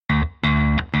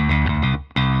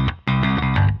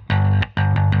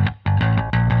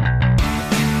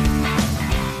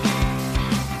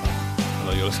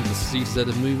Z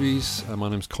of movies. My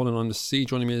name's Colin, I'm the C.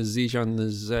 Joining me is Zijan the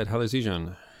Z. Hello,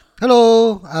 Zijan.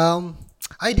 Hello.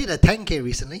 I did a 10K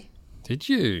recently. Did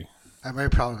you? I'm very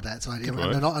proud of that. So I'm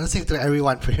not listening to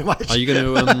everyone pretty much. Are you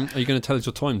going to tell us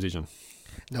your time, Zijan?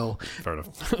 No. Fair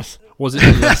enough. Was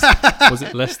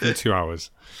it less than 2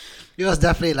 hours? It was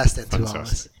definitely less than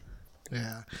Fantastic. 2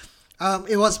 hours. Yeah.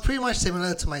 It was pretty much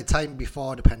similar to my time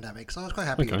before the pandemic, so I was quite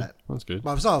happy with that. That's good.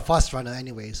 But I was not a fast runner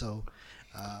anyway, so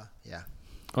yeah.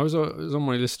 It was on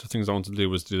my list of things I wanted to do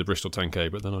was to do the Bristol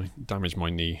 10K, but then I damaged my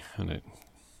knee and it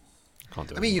can't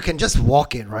do it. I mean, you can just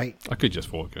walk it, right? I could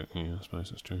just walk it. Yeah, I suppose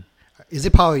that's true. Is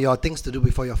it part of your things to do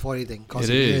before your 40 thing? It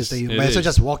is. That you might as well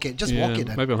just walk it. Just walk it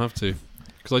then. Maybe I'll have to.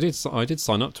 Because I did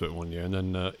sign up to it one year and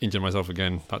then injured myself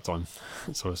again that time.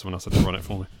 So someone else had to run it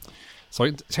for me.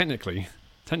 So technically,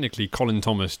 Colin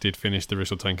Thomas did finish the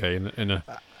Bristol 10K in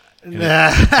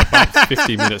about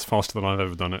 15 minutes faster than I've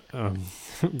ever done it.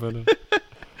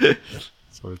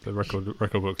 So the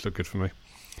record books look good for me.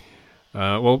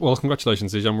 Well,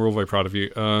 congratulations, Zijan. We're all very proud of you.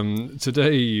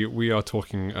 Today we are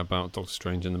talking about Doctor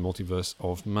Strange and the Multiverse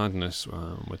of Madness.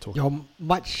 We're talking your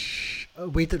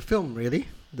much-awaited film, really.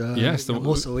 The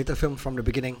most awaited film from the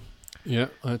beginning. Yeah.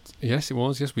 Yes, it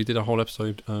was. Yes, we did a whole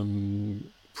episode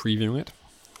previewing it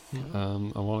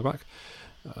a while back.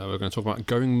 We're going to talk about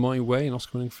Going My Way, an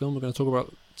Oscar-winning film. We're going to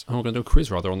do a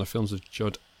quiz on the films of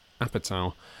Judd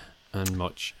Apatow, and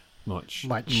much more.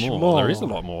 There is a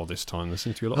lot more this time. There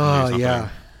seems to be a lot more news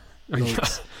happening.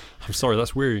 I'm sorry,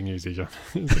 that's wearying you, Zijan.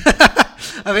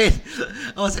 I mean,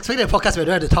 I was expecting a podcast where I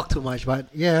don't have to talk too much, but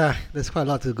yeah, there's quite a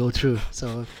lot to go through.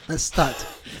 So let's start.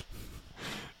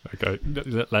 Okay,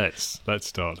 let's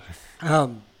start.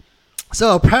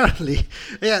 So apparently,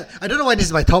 yeah, I don't know why this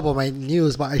is my top of my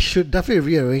news, but I should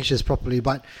definitely rearrange this properly.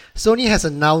 But Sony has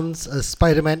announced a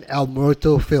Spider-Man El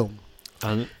Muerto film.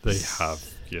 And they have,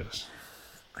 yes.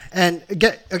 And I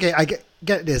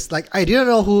get this. Like, I didn't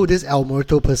know who this El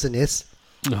Muerto person is.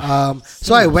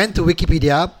 So I went to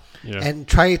Wikipedia and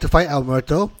tried to find El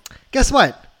Muerto. Guess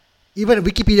what? Even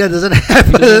Wikipedia doesn't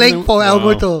have a link for El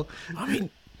Muerto. I mean,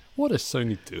 what is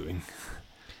Sony doing?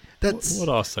 What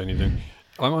are Sony doing?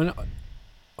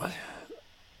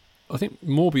 I think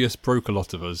Morbius broke a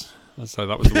lot of us. So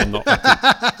that was the one that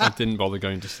I didn't bother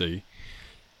going to see.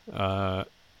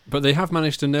 But they have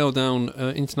managed to nail down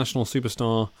international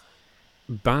superstar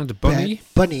Bad Bunny. Bad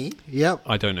Bunny, yep.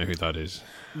 I don't know who that is.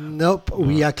 Nope,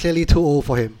 we are clearly too old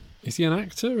for him. Is he an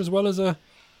actor as well as I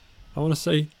want to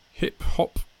say,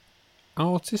 hip-hop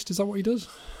artist? Is that what he does?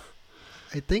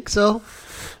 I think so.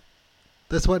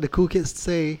 That's what the cool kids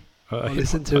say.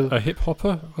 Listen to a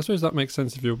hip-hopper? I suppose that makes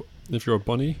sense if you're a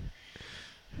bunny.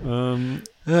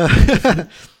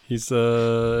 He's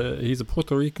a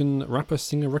Puerto Rican rapper,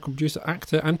 singer, record producer,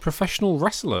 actor, and professional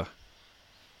wrestler.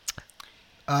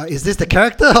 Is this the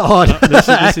character or the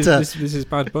actor? This is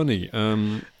Bad Bunny.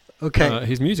 Okay.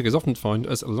 His music is often defined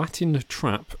as Latin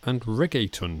trap and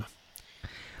reggaeton,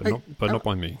 but not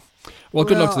by me. Well,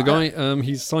 good luck to the guy.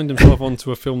 He's signed himself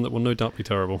onto a film that will no doubt be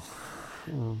terrible.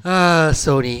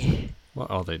 Sony. What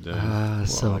are they doing?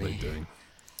 Sony. Are they doing?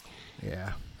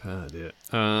 Yeah. Oh dear.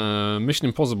 Mission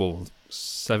Impossible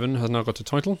 7 has now got a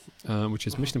title, which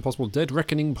is Mission Impossible Dead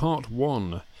Reckoning Part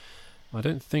 1. I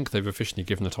don't think they've officially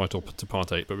given the title to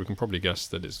Part 8, but we can probably guess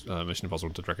that it's Mission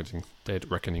Impossible Dead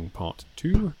Reckoning Part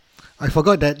 2. I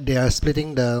forgot that they are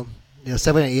splitting the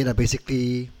 7 and 8 are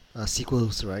basically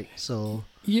sequels, right? So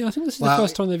yeah, I think this is the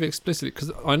first time they've explicitly,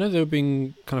 because I know they were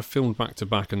being kind of filmed back to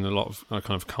back and a lot of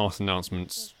kind of cast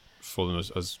announcements for them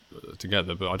as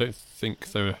together, but I don't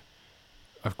think they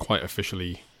are quite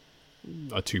officially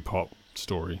a two-part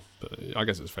story. But I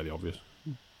guess it's fairly obvious.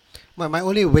 My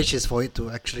only wish is for it to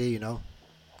actually,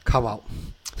 come out.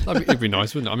 It'd be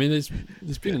nice, wouldn't it? I mean, it's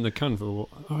been in the can for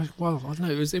I don't know.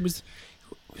 It was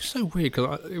so weird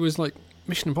because it was like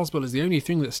Mission Impossible is the only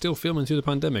thing that's still filming through the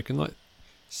pandemic, and like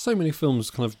so many films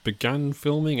kind of began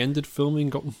filming, ended filming,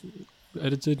 got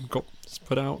edited, got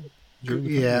put out.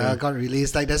 Got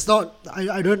released. Like there's not.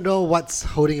 I don't know what's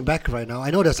holding it back right now.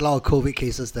 I know there's a lot of COVID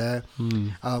cases there.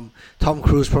 Tom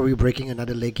Cruise probably breaking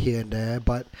another leg here and there,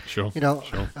 but sure.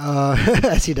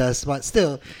 As he does. But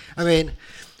still, I mean,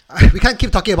 we can't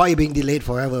keep talking about it being delayed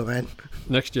forever, man.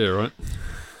 Next year, right?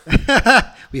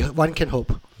 One can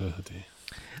hope. Oh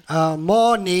dear.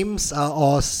 More names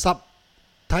or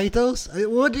subtitles.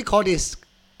 What do you call this?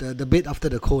 The bit after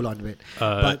the colon bit.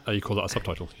 You call that a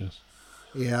subtitle? Yes.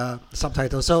 Yeah,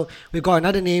 subtitle. So we've got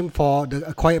another name for the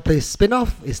A Quiet Place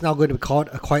spin-off. It's now going to be called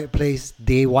A Quiet Place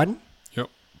Day 1. Yep.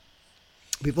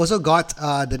 We've also got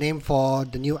the name for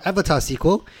the new Avatar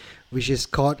sequel, which is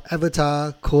called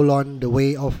Avatar: The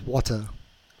Way of Water.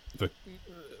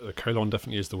 the colon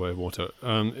definitely is the way of water.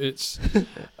 It's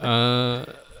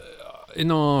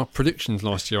in our predictions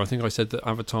last year. I think I said that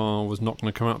Avatar was not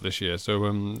going to come out this year, so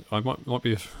I might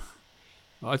be.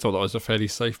 I thought that was a fairly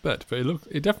safe bet, but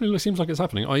it definitely seems like it's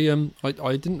happening. I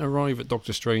didn't arrive at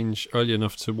Doctor Strange early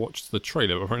enough to watch the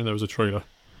trailer, but apparently there was a trailer.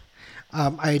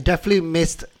 I definitely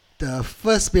missed the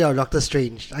first bit of Doctor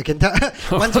Strange. I can tell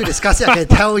once we discuss it, I can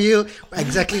tell you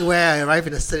exactly where I arrived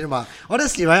in the cinema.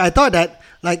 Honestly, right, I thought that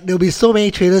like there'll be so many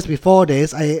trailers before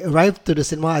this. I arrived to the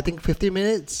cinema, I think 15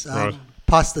 minutes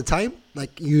past the time,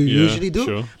 like you usually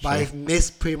do. But I've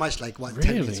missed pretty much like 10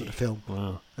 minutes of the film.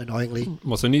 Wow. Annoyingly.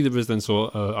 Well, so neither of us then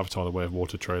saw Avatar: The Way of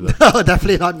Water trailer. No,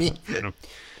 definitely not me.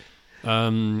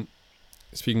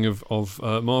 Speaking of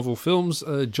Marvel films,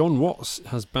 John Watts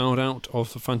has bowed out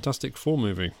of the Fantastic Four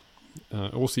movie.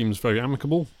 It all seems very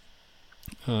amicable.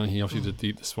 He obviously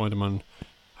did the Spider-Man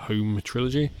Home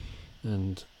trilogy,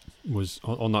 and was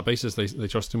on that basis they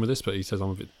trust him with this. But he says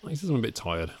I'm a bit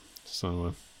tired.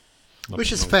 So,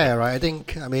 which is fair, right?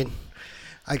 I mean,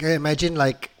 I can imagine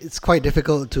like it's quite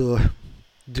difficult to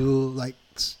do like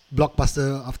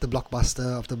blockbuster after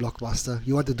blockbuster after blockbuster.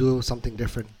 You want to do something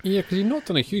different. Yeah, because he's not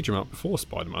done a huge amount before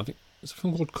Spider-Man. I think there's a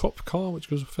film called Cop Car, which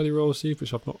was fairly well received,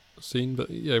 which I've not seen. But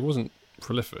yeah, it wasn't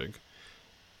prolific.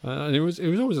 And it was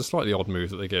always a slightly odd move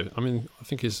that they gave. I mean, I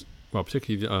think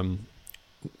particularly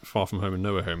Far From Home and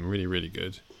Nowhere Home, really, really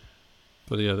good.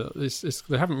 But yeah,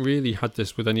 they haven't really had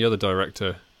this with any other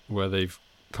director where they've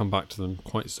come back to them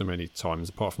quite so many times,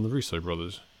 apart from the Russo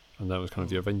brothers. And that was kind of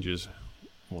the Avengers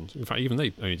ones. In fact, even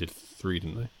they only did 3,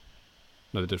 didn't they?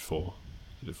 No, they did 4.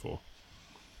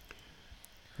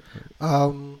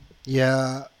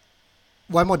 Yeah.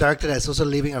 One more director that's also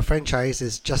leaving a franchise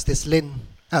is Justice Lin.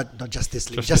 Not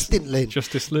Justice Lin. Justin Lin.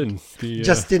 Justice Lin.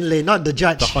 Justin Lin, not the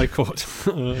judge. The High Court.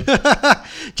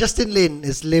 Justin Lin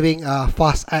is leaving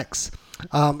Fast X.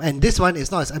 And this one is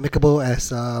not as amicable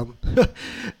as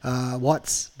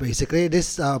Watts, basically.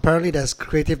 This apparently there's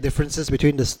creative differences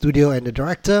between the studio and the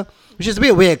director, which is a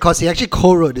bit weird because he actually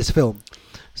co-wrote this film.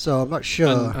 So I'm not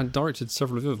sure. And directed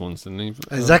several of the other ones, didn't he?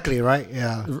 Exactly, right,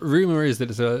 yeah. Rumour is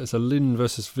that it's a Lin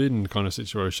versus Vin kind of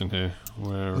situation here,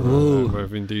 where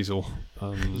Vin Diesel...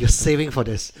 You're saving for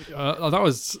this. I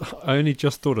only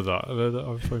just thought of that.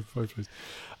 I'm very pleased.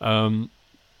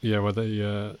 Where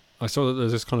they... I saw that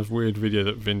there's this kind of weird video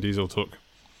that Vin Diesel took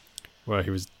where he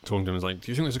was talking to him and was like, do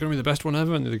you think this is going to be the best one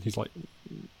ever? And he's like,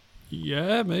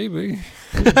 yeah, maybe.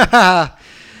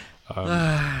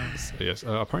 So yes,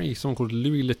 apparently someone called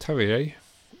Louis Leterrier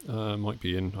might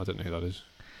be in. I don't know who that is.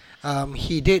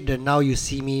 He did the Now You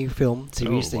See Me film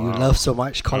series that you love so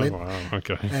much, Colin. Oh, wow,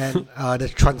 okay. And the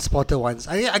Transporter ones.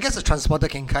 I guess the Transporter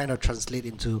can kind of translate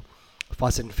into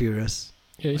Fast and Furious.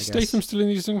 Yeah, is Statham still in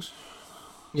these things?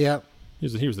 Yeah. He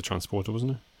was the Transporter,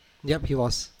 wasn't he? Yep, he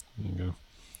was. There you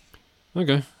go.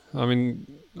 Okay. I mean,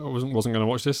 I wasn't going to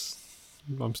watch this.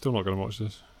 I'm still not going to watch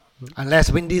this. Unless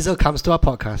Vin Diesel comes to our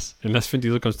podcast.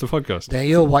 Then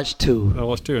you'll watch 2. I'll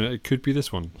watch 2, and it could be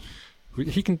this one.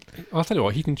 I'll tell you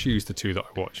what, he can choose the 2 that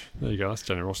I watch. There you go, that's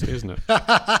generosity, isn't it?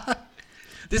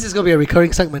 This is going to be a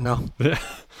recurring segment now.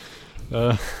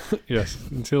 Yes,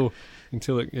 until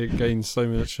it gains so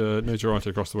much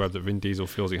notoriety across the web that Vin Diesel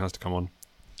feels he has to come on.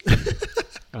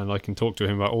 And I can talk to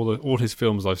him about all his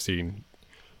films I've seen,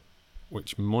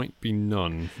 which might be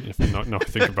none, if now I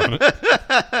think about it.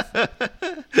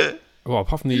 Well,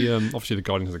 apart from the obviously the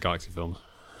Guardians of the Galaxy films.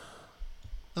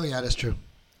 Oh yeah, that's true.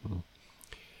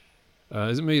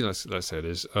 Is it me? Let's say it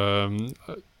is.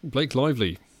 Blake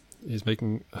Lively is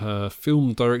making her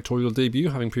film directorial debut,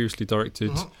 having previously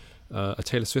directed a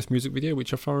Taylor Swift music video,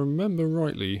 which, if I remember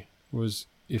rightly, was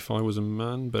If I Was a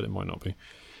Man, but it might not be.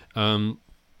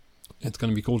 It's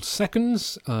going to be called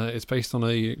Seconds. It's based on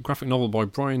a graphic novel by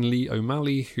Brian Lee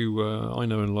O'Malley, who I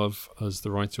know and love as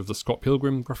the writer of the Scott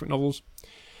Pilgrim graphic novels.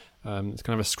 It's going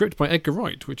to have a script by Edgar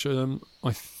Wright, which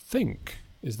I think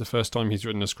is the first time he's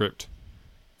written a script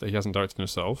that he hasn't directed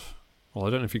himself. Well, I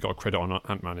don't know if he got a credit on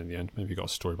Ant-Man in the end. Maybe he got a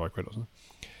story by credit or something.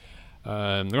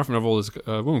 The graphic novel is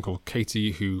a woman called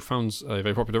Katie who founds a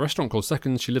very popular restaurant called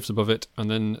Seconds. She lives above it, and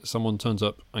then someone turns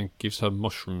up and gives her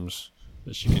mushrooms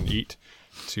that she can eat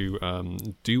to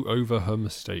do over her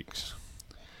mistakes.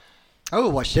 I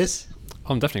will watch this.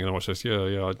 I'm definitely going to watch this.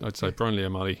 Yeah. I'd say Brian Lee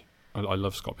O'Malley. I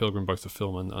love Scott Pilgrim, both the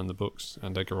film and the books,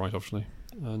 and Edgar Wright, obviously.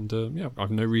 And I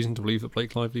have no reason to believe that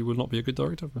Blake Lively will not be a good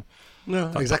director.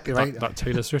 No, exactly right. That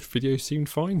Taylor Swift video seemed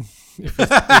fine, if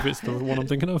it's the one I'm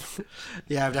thinking of.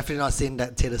 Yeah, I've definitely not seen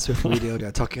that Taylor Swift video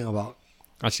they're talking about.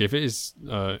 Actually, if it is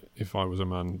If I Was a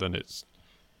Man, then it's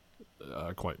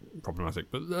quite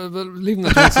problematic. But leaving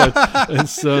that to the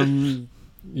side,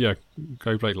 it's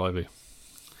go Blake Lively.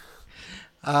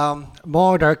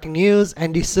 More directing news.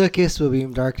 Andy Serkis will be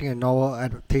directing a novel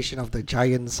adaptation of The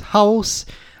Giant's House.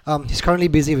 He's currently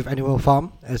busy with Animal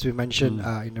Farm, as we mentioned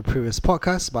in the previous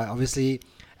podcast. But obviously,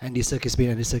 Andy Serkis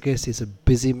being Andy Serkis, he's a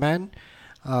busy man.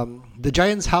 The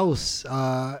Giant's House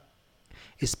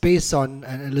is based on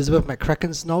an Elizabeth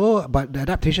McCracken's novel, but the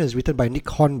adaptation is written by Nick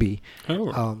Hornby.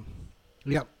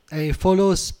 Yep. And it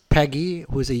follows Peggy,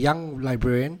 who is a young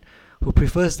librarian who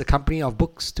prefers the company of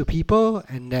books to people,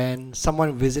 and then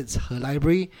someone visits her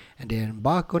library and they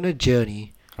embark on a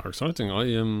journey. How exciting.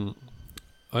 I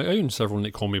own several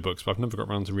Nick Hornby books, but I've never got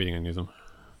around to reading any of them.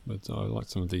 But I like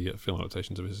some of the film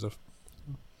adaptations of his stuff.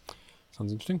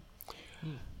 Sounds interesting.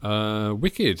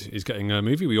 Wicked is getting a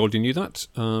movie. We already knew that,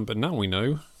 but now we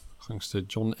know, thanks to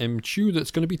John M. Chu, that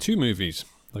it's going to be 2 movies.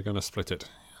 They're going to split it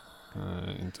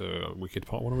into Wicked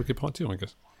Part 1 and Wicked Part 2, I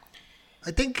guess. I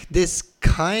think this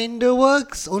kind of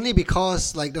works only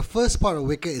because like the first part of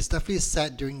Wicked is definitely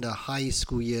set during the high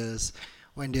school years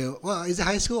when they is it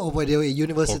high school or were they at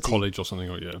university or college or something?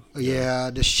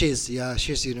 The Shiz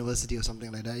University or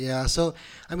something like that. So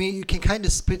I mean you can kind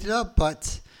of split it up,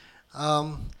 but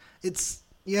it's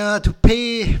to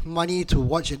pay money to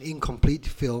watch an incomplete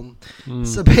film.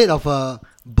 It's a bit of a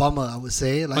bummer, I would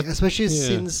say. Especially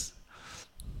since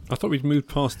I thought we'd moved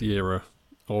past the era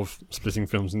of splitting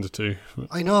films into 2.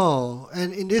 I know,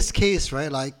 and in this case, right,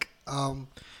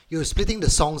 you're splitting the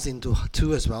songs into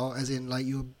 2 as well, as in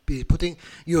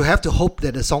you have to hope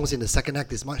that the songs in the second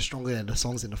act is much stronger than the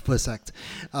songs in the first act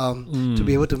to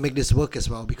be able to make this work as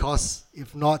well, because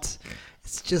if not,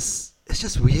 it's just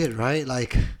weird, right?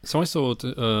 So I saw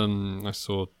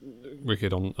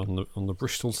Wicked on the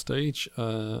Bristol stage.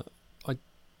 I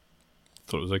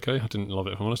thought it was okay. I didn't love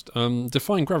it, if I'm honest.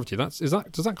 Defying Gravity. Does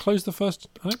that close the first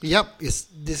act? Yep,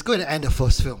 it's going to end the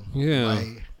first film. Yeah,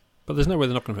 but there's no way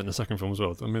they're not going to put in the second film as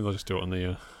well. I mean, they'll just do it on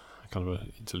the kind of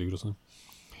an interlude or something.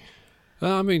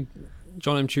 I mean,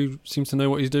 John M. Chu seems to know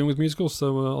what he's doing with musicals,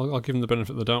 so I'll give him the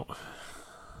benefit of the doubt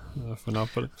for now.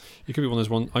 But it could be one of those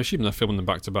ones. I assume they're filming them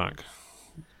back to back.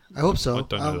 I hope so. I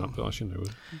don't know that, but I assume they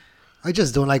would. I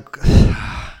just don't like.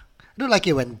 I don't like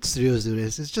it when studios do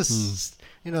this. It's just.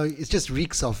 It just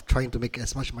reeks of trying to make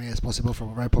as much money as possible from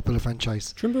a very popular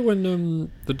franchise. Do you remember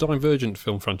when the Divergent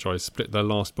film franchise split their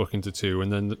last book into 2,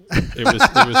 and then it was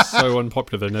so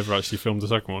unpopular they never actually filmed the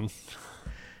second one?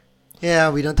 Yeah,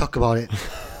 we don't talk about it.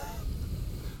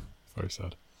 Very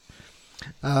sad.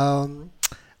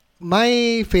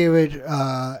 My favorite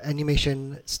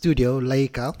animation studio,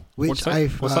 Leica, which What's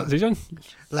that, Zijan?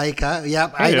 Leica,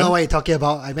 yeah, I know what you're talking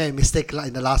about. I made a mistake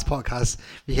in the last podcast.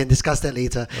 We can discuss that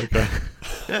later. Okay.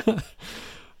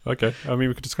 Okay. I mean,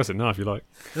 we could discuss it now if you like.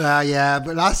 But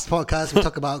last podcast we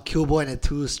talked about Cubo and the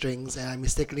 2 Strings, and I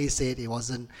mistakenly said it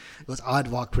was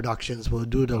Aardvark Productions will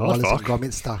do the Wallace and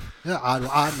Gromit stuff. Yeah,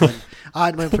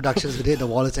 Aardman Productions who did the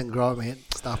Wallace and Gromit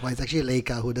stuff, but it's actually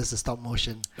Leica who does the stop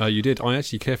motion. You did. I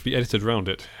actually carefully edited around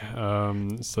it,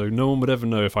 so no one would ever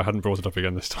know if I hadn't brought it up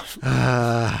again this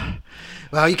time.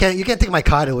 Well, you can take my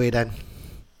card away then.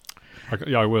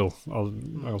 I will.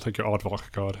 I'll take your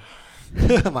Aardvark card.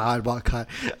 My Aardvark card.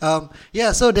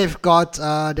 So they've got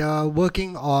they're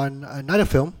working on another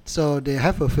film. So they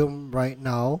have a film right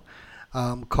now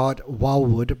called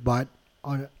Wildwood, but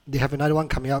they have another one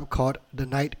coming up called The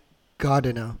Night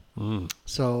Gardener.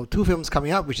 So 2 films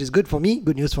coming up, which is good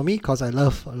news for me, because I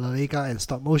love Leica and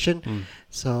stop motion.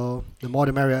 So the more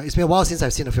the merrier. It's been a while since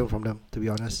I've seen a film from them, to be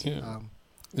honest.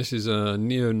 This is a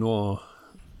neo-noir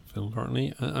film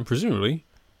apparently, and presumably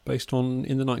based on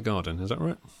In the Night Garden. Is that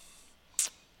right?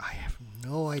 I have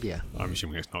no idea. I'm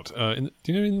assuming it's not. Do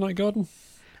you know In the Night Garden?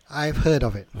 I've heard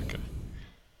of it. Okay.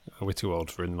 We're too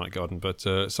old for In the Night Garden, but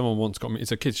someone once got me.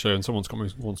 It's a kids' show, and someone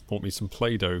once bought me some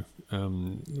Play-Doh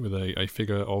with a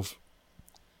figure of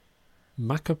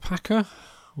Macapaka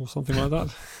or something like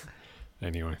that.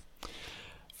 Anyway,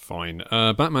 fine.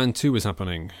 Batman 2 is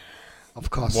happening. Of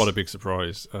course. What a big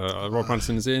surprise! Rob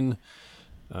Pattinson is in.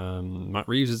 Matt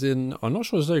Reeves is in. I'm not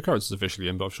sure Zoe Kravitz is officially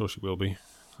in, but I'm sure she will be.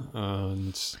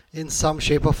 And in some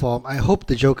shape or form. I hope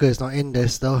the Joker is not in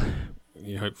this though.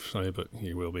 You hope so, but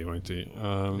he will be, won't he?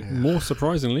 More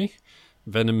surprisingly,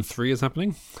 Venom 3 is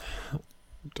happening.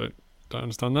 Don't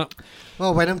understand that.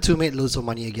 Well, Venom 2 made loads of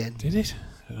money again. Did it?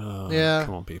 Yeah.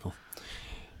 Come on, people.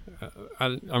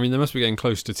 I mean, they must be getting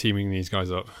close to teaming these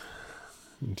guys up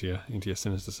into your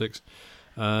Sinister Six.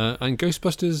 And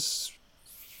Ghostbusters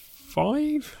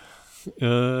 5 is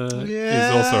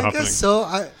also happening. I guess so.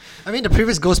 I mean, the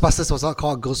previous Ghostbusters was not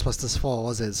called Ghostbusters 4,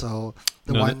 was it? So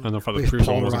and in fact, the previous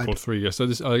one wasn't called 3. Yeah. So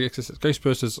this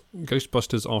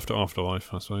Ghostbusters After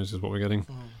Afterlife, I suppose, is what we're getting.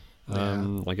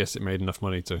 I guess it made enough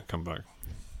money to come back.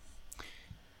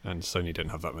 and Sony didn't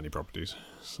have that many properties.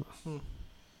 So.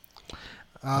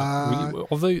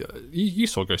 Although you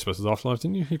saw Ghostbusters Afterlife,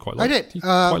 didn't you? You quite liked I did. You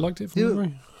quite liked it from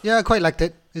memory? Yeah, I quite liked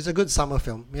it. It's a good summer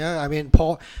film. Yeah, I mean,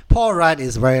 Paul Rudd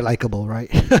is very likable, right?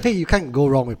 You can't go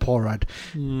wrong with Paul Rudd.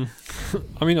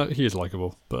 I mean, he is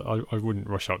likable, but I wouldn't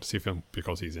rush out to see a film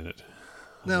because he's in it.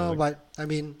 No, but I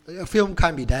mean, a film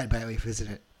can't be that bad if he's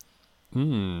in it.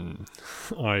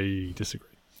 I disagree.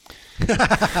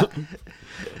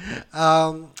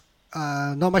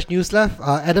 Not much news left.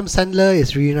 Adam Sandler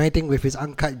is reuniting with his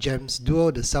Uncut Gems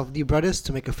duo, the Safdie brothers,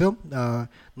 to make a film.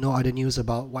 No other news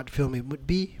about what film it would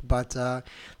be, but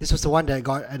this was the one that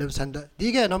got Adam Sandler. Did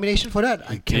you get a nomination for that?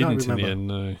 I cannot remember. In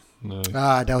the end, no.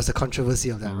 That was the controversy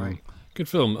of that, right? Good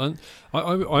film. And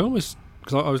I almost,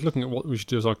 because I was looking at what we should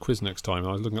do as our quiz next time,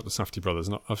 I was looking at the Safdie brothers,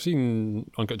 and I've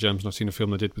seen Uncut Gems, and I've seen a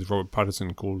film they did with Robert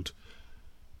Pattinson called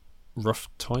Rough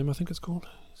Time, I think it's called.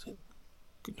 Is it?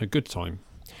 No, Good Time.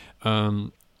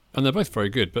 And they're both very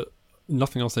good, but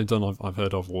nothing else they've done I've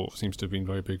heard of or seems to have been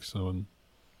very big. So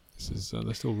this is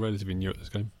they're still relatively new at this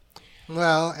game.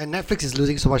 Well, and Netflix is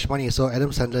losing so much money, so Adam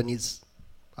Sandler needs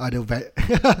other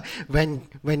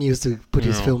venues to put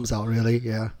his films out. Really,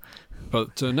 yeah.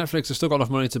 But Netflix has still got enough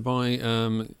money to buy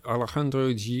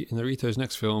Alejandro G. Inarritu's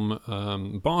next film,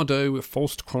 Bardo,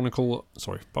 False Chronicle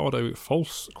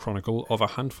of a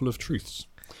Handful of Truths.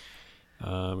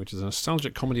 Which is a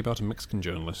nostalgic comedy about a Mexican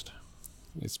journalist.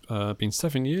 It's been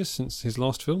 7 years since his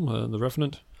last film, The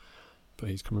Revenant, but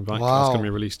he's coming back. Wow. It's going to be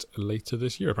released later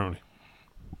this year, apparently.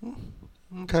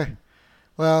 Okay.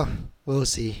 Well, we'll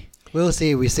see. We'll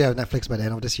see. We still have Netflix by the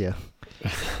end of this year.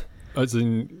 As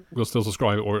in, we'll still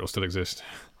subscribe or it'll still exist?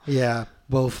 Yeah,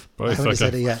 both. I haven't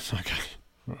decided yet. Okay.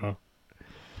 Uh-oh.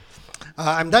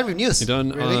 I'm done with news. You're done?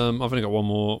 Really? I've only got one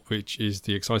more, which is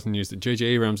the exciting news that J.J.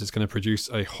 Abrams is going to produce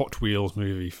a Hot Wheels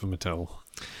movie for Mattel.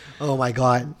 Oh my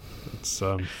god. It's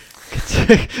Can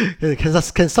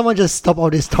someone just stop all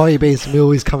these toy-based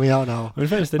movies coming out now? In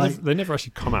fairness, they never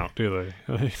actually come out, do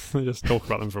they? They just talk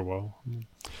about them for a while.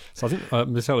 So I think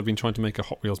Mattel have been trying to make a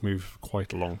Hot Wheels movie for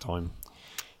quite a long time,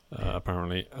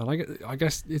 apparently. And I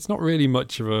guess it's not really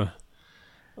much of a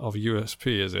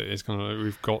USP, is it? It's kind of like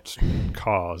we've got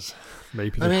cars.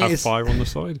 Maybe they have fire on the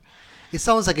side. It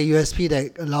sounds like a USP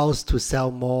that allows to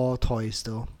sell more toys,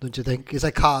 though, don't you think? It's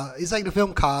like It's like the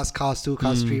film Cars 2,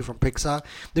 Cars 3 from Pixar.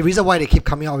 The reason why they keep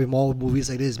coming out with more movies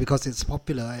like this is because it's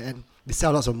popular and they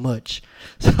sell lots of merch.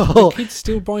 So do kids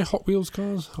still buy Hot Wheels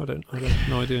cars? I don't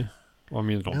no idea. Well, I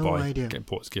mean, not no buy. Idea. Get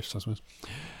bought as gifts, I suppose.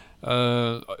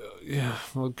 Yeah.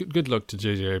 Well, good luck to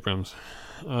J.J. Abrams.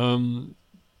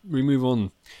 We move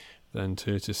on then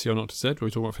to C or Not to Z, where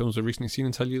we talk about films we've recently seen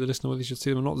and tell you, the listener, whether you should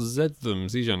see them or not Z them.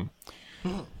 Zijan,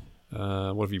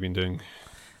 what have you been doing?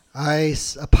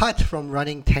 Apart from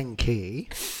running 10K,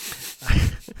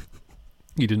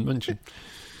 you didn't mention.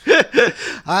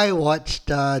 I watched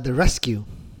The Rescue,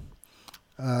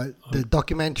 the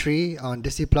documentary on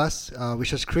Disney Plus,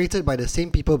 which was created by the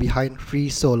same people behind Free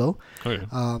Solo. Oh,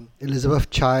 yeah. Elizabeth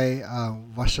Chai,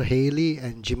 Vasha Haley,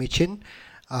 and Jimmy Chin.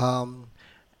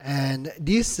 And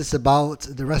this is about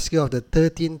the rescue of the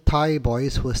 13 Thai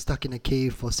boys who were stuck in a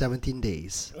cave for 17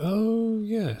 days. Oh,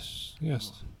 yes.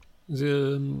 Is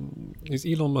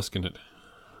Elon Musk in it?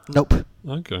 Nope.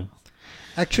 Okay.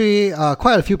 Actually,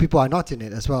 quite a few people are not in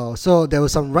it as well. So there were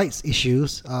some rights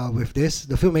issues with this.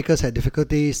 The filmmakers had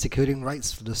difficulty securing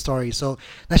rights for the story. So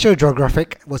National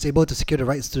Geographic was able to secure the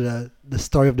rights to the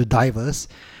story of the divers.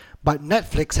 But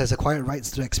Netflix has acquired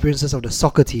rights to the experiences of the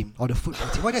soccer team or the football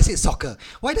team. Why did I say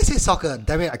soccer?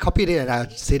 Damn it, I copied it and I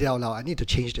said it out loud. I need to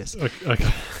change this.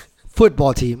 Okay.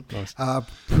 Football team, nice.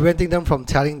 Preventing them from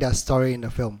telling their story in the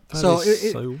film. That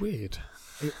is so weird.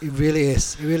 It really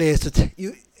is. It really is.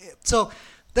 So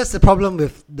that's the problem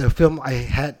with the film I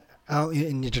had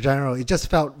in general. It just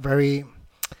felt very...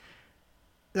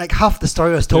 like half the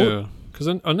story was told. Yeah. Because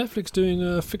are Netflix doing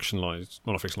a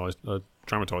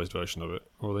dramatized version of it,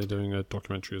 or are they doing a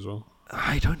documentary as well?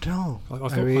 I don't know. I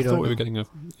thought we were getting a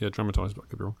dramatized, but I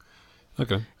could be wrong.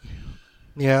 Okay.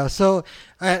 Yeah, so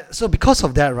because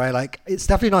of that, right? Like, it's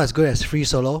definitely not as good as Free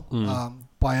Solo,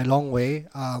 by a long way.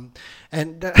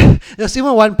 And there's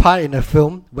even one part in the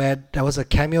film where there was a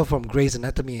cameo from Grey's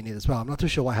Anatomy in it as well. I'm not too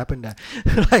sure what happened there.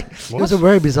 It was a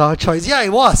very bizarre choice. Yeah,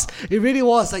 it was. It really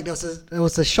was. Like, there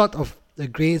was a shot of the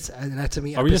Grey's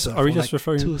Anatomy episode are we just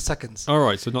referring 2 seconds. All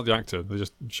right, so not the actor. They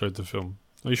just showed the film.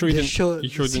 Are you sure you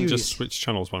didn't just switch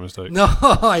channels by mistake? No,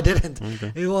 I didn't.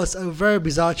 Okay. It was a very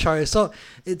bizarre choice. So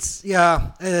it's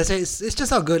as I say, it's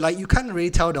just not good. Like, you can't really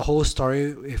tell the whole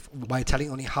story by telling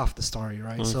only half the story,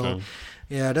 right? Okay. So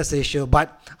Yeah, that's the issue.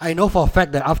 But I know for a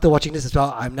fact that after watching this as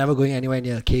well, I'm never going anywhere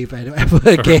near a cave ever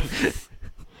again.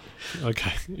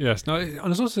 Okay. Yes. No.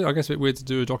 And it's also, I guess, a bit weird to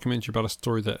do a documentary about a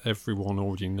story that everyone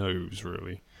already knows.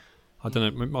 Really, I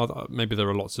don't know. Maybe there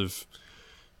are lots of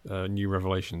new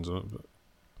revelations, but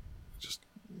just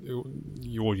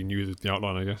you already knew the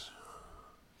outline, I guess.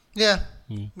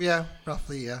 Yeah,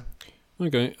 roughly, yeah.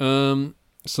 Okay.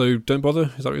 So don't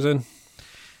bother. Is that what you're saying?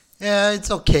 Yeah, it's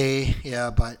okay.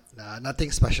 Yeah, but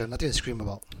nothing special, nothing to scream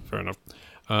about. Fair enough.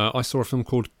 I saw a film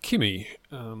called Kimmy,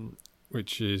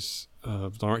 which is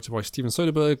directed by Steven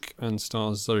Soderbergh and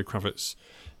stars Zoe Kravitz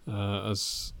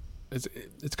as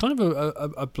it's kind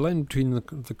of a blend between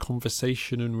the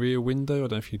Conversation and Rear Window. I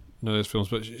don't know if you know those films,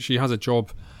 but she has a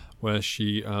job where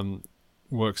she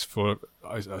works for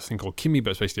a thing called Kimmy,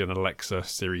 but it's basically an Alexa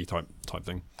Siri type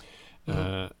thing.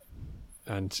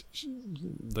 And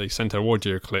they sent her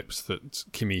audio clips that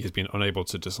Kimmy has been unable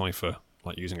to decipher,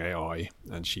 like using AI,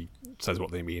 and she says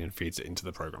what they mean and feeds it into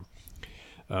the program.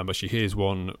 But she hears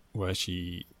one where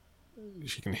she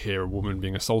can hear a woman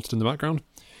being assaulted in the background,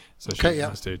 so she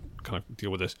has to kind of deal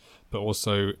with this. But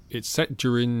also, it's set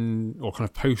during or kind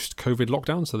of post-COVID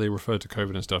lockdown, so they refer to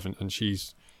COVID and stuff, and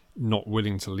she's not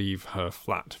willing to leave her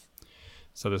flat.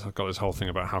 So there's got this whole thing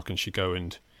about how can she go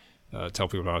and tell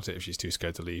people about it if she's too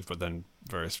scared to leave, but then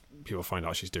various people find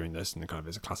out she's doing this, and it kind of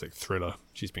is a classic thriller.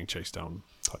 She's being chased down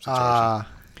type situation.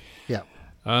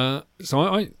 So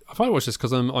I finally watched this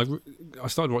because I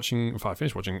started watching. In fact, I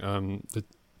finished watching the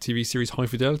TV series High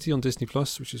Fidelity on Disney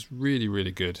Plus, which is really,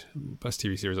 really good. Best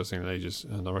TV series I've seen in ages,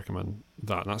 and I recommend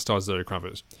that. And that stars Zoe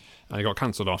Kravitz, and it got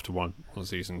cancelled after one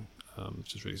season,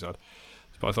 which is really sad.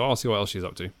 But I thought I'll see what else she's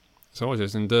up to. So I watched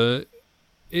this, and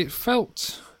it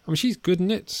felt. I mean, she's good in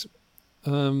it.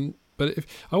 But if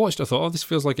I watched it, I thought, this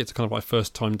feels like it's kind of like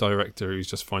first-time director who's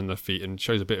just finding their feet and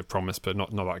shows a bit of promise, but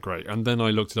not that great. And then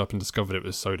I looked it up and discovered it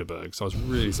was Soderbergh, so I was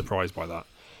really surprised by that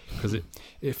because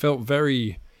it felt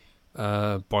very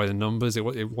by the numbers.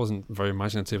 It wasn't very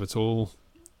imaginative at all.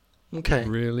 Okay.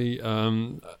 Really,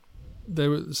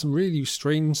 there were some really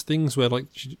strange things where, like,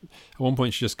 at one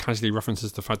point she just casually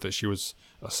references the fact that she was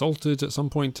assaulted at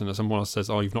some point, and someone else says,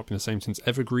 "Oh, you've not been the same since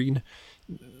Evergreen."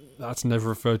 That's never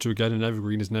referred to again, and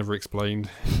Evergreen is never explained.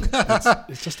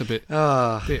 It's just a bit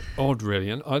odd, really.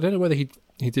 And I don't know whether he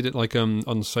did it like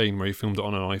Unsane, where he filmed it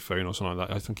on an iPhone or something like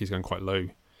that. I think he's going quite low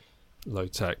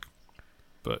tech.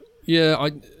 But yeah,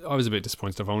 I was a bit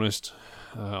disappointed, if I'm honest.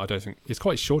 I don't think it's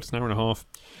quite short; it's an hour and a half.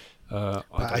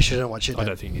 I shouldn't watch it. I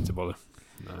don't think you need to bother.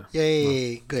 No.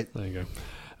 Yay! No. Good. There you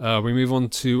go. We move on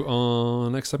to our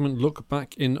next segment, Look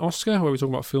Back in Oscar, where we talk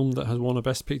about a film that has won a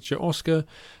Best Picture Oscar.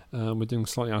 We're doing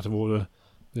slightly out of order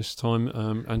this time,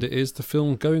 and it is the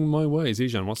film Going My Way.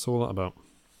 Zijan, what's all that about?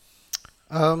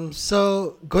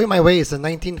 So Going My Way is a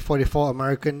 1944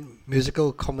 American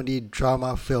musical comedy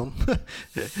drama film.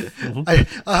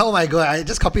 Oh my god, I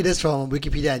just copied this from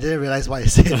Wikipedia. I didn't realize what I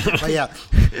said. But yeah,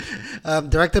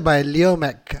 directed by Leo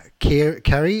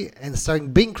McCarey and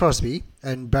starring Bing Crosby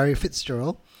and Barry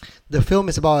Fitzgerald. The film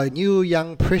is about a new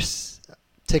young priest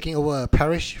taking over a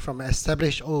parish from an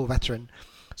established old veteran.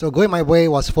 So Going My Way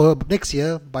was followed next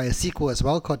year by a sequel as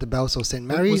well called The Bells of St.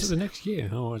 Mary's. Was it the next year?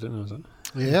 Oh, I don't know. Was that?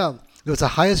 Yeah. It was the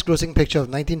highest grossing picture of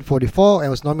 1944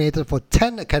 and was nominated for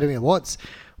 10 Academy Awards,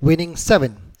 winning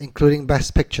 7, including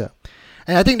Best Picture.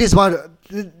 And I think this is one of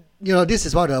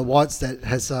the awards that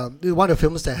has one of the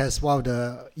films that has one of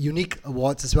the unique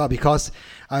awards as well, because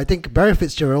I think Barry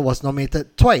Fitzgerald was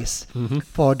nominated twice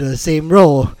for the same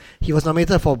role. He was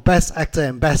nominated for Best Actor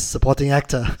and Best Supporting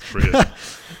Actor.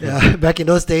 Yeah, back in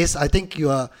those days, I think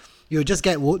you just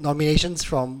get nominations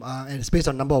from and it's based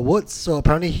on number of votes. So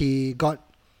apparently he got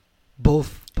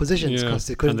both positions because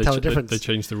they couldn't tell the difference. They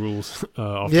changed the rules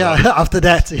after that. After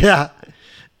that, yeah.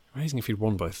 Amazing if he'd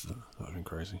won both. That would have been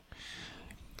crazy.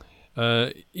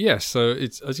 So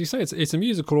it's, as you say, it's a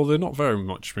musical, although not very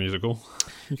much musical.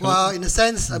 Well, in a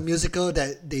sense, a musical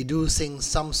that they do sing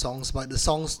some songs, but the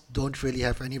songs don't really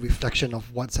have any reflection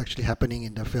of what's actually happening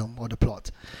in the film or the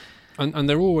plot. And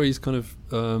they're always kind of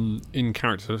in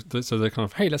character, so they're kind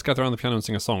of, hey, let's gather around the piano and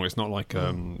sing a song. It's not like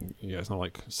it's not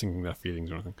like singing their feelings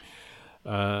or anything.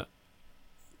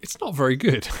 It's not very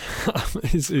good.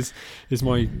 is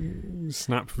my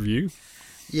snap view.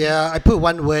 Yeah, I put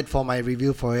one word for my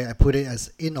review for it. I put it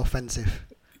as inoffensive.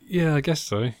 Yeah, I guess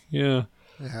so. Yeah.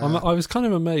 I was kind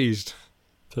of amazed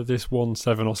that this won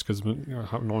 7 Oscars,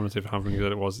 nominative, however many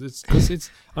that it was. It's because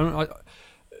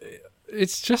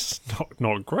it's just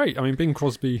not great. I mean, Bing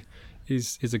Crosby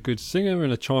is a good singer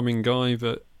and a charming guy,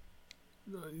 but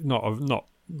not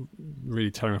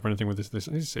really tearing up anything with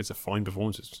this. It's a fine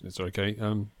performance. It's okay.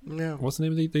 Yeah. What's the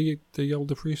name of the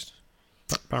older priest?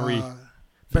 Barry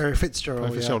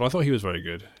Fitzgerald. Fitzgerald. I thought he was very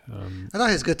good. I thought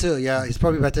he's good too. Yeah, he's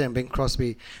probably better than Bing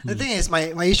Crosby. The thing is,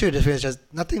 my issue with the film is just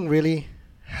nothing really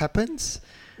happens.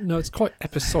 No, it's quite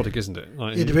episodic, isn't it?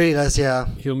 Like, It really does, yeah.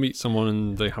 He'll meet someone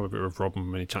and they have a bit of a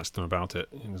problem and he chats to them about it.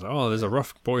 And he's like, oh, there's a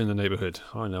rough boy in the neighbourhood.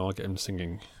 I know, I'll get him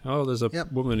singing. Oh, there's a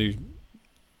woman who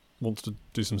wants to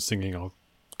do some singing. I'll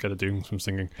get her doing some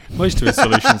singing. Most of his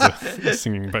solutions are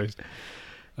singing based.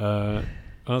 The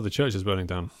church is burning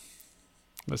down.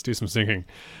 Let's do some singing.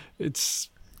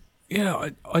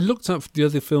 I looked up the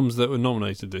other films that were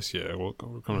nominated this year,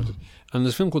 and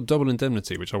there's a film called Double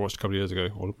Indemnity, which I watched a couple of years ago,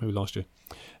 or maybe last year,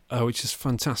 which is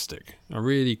fantastic. A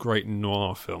really great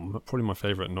noir film, probably my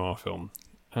favourite noir film.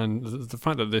 And the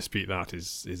fact that this beat that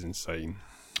is insane.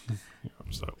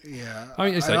 I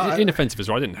mean, inoffensive is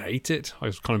right. I didn't hate it. I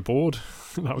was kind of bored.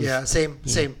 Same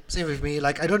with me.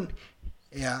 Like, I don't.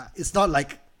 Yeah, it's not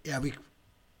like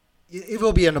it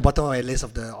will be on the bottom of my list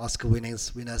of the Oscar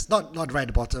winners. Not right at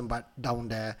the bottom, but down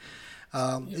there.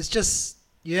 It's just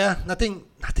nothing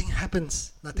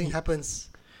happens. Nothing happens.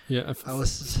 Yeah,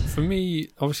 for me,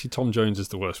 obviously Tom Jones is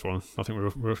the worst one. I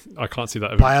think I can't see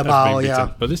that ever being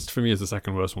beaten. But this for me is the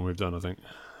second worst one we've done. I think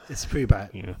it's pretty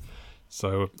bad. Yeah.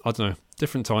 So I don't know.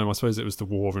 Different time. I suppose it was the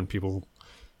war and people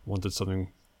wanted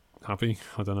something happy.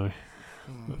 I don't know.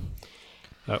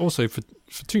 Also, for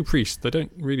two priests, they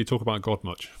don't really talk about God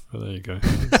much. But there you go.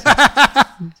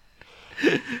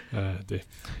 Dear.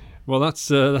 Well, that's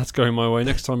going my way.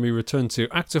 Next time we return to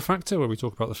Actor Factor, where we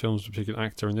talk about the film's particular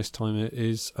actor, and this time it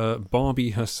is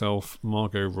Barbie herself,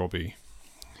 Margot Robbie.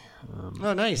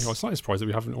 Nice. I was slightly surprised that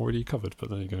we haven't already covered, but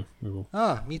there you go. We will.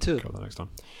 Me too. Cover that next time.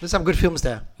 There's some good films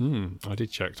there. I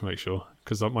did check to make sure,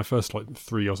 because my first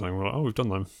three or something were like, we've done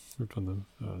them.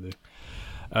 Dear.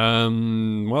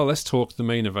 Well, let's talk the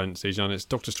main event, Zijan. It's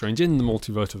Doctor Strange in the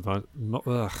Multiverse of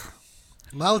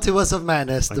Multiverse of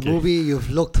Madness, the movie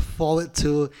you've looked forward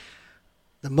to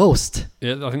the most.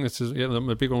 Yeah, I think this is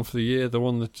the big one for the year. The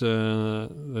one that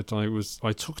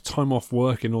I took time off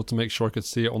work in order to make sure I could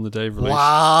see it on the day of release.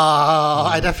 Wow,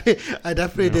 I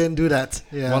definitely didn't do that.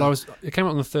 Yeah. Well, it came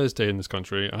out on the Thursday in this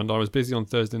country, and I was busy on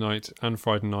Thursday night and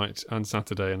Friday night and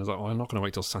Saturday, and I was like, I'm not going to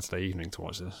wait till Saturday evening to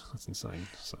watch this. That's insane.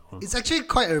 So, it's actually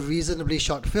quite a reasonably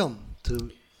short film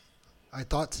I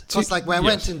thought. Because when I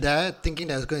went in there thinking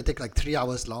that it was going to take like 3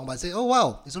 hours long, but I said, oh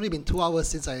wow, it's only been 2 hours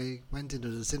since I went into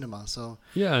the cinema. So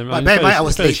but I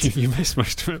was late. You missed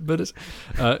most of it, but it's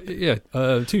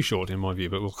too short in my view.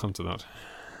 But we'll come to that.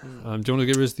 Do you want to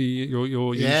give us your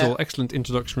usual excellent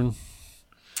introduction?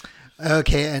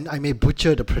 Okay, and I may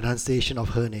butcher the pronunciation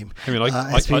of her name. I mean,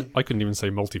 I couldn't even say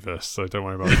multiverse, so don't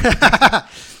worry about it.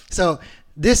 So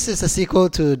this is a sequel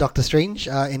to Doctor Strange.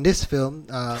 In this film,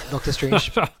 Doctor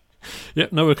Strange.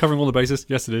 We're covering all the bases.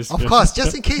 Yes, it is. Of course,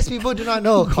 just in case people do not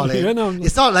know, Colin.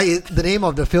 It's not like the name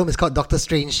of the film is called Doctor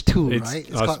Strange 2, right?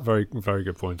 That's a very, very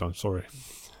good point. I'm sorry.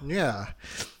 Yeah.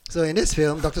 So in this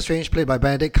film, Doctor Strange, played by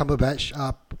Benedict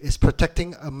Cumberbatch, is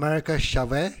protecting America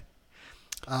Chavez,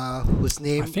 whose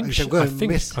name I think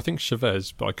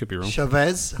Chavez, but I could be wrong.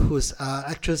 Chavez, whose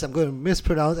actress I'm going to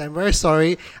mispronounce. I'm very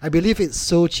sorry. I believe it's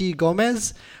Xochitl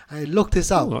Gomez. I looked this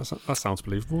up. That sounds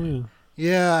believable. Yeah.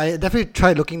 Yeah, I definitely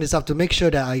tried looking this up to make sure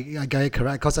that I got it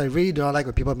correct, because I really do not like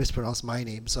when people mispronounce my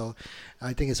name. So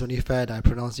I think it's only fair that I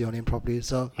pronounce your name properly.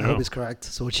 So I hope it's correct.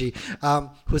 Sochi,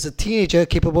 who's a teenager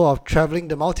capable of traveling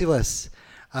the multiverse.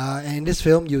 And in this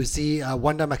film, you see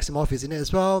Wanda Maximoff is in it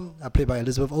as well, played by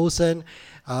Elizabeth Olsen.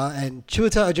 And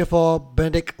Chiwetel Ejiofor,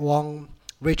 Benedict Wong,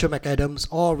 Rachel McAdams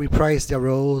all reprise their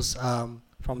roles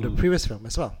from the previous film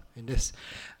as well in this.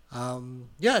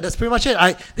 That's pretty much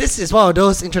it. This is one of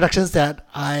those introductions that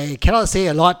I cannot say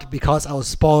a lot because I'll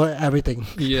spoil everything.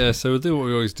 Yeah, so we'll do what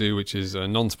we always do, which is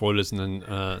non-spoilers and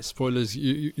then spoilers.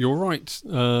 You're right.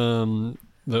 We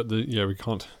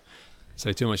can't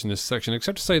say too much in this section,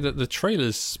 except to say that the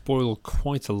trailers spoil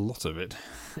quite a lot of it.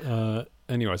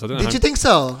 Anyways, I don't know. Did you think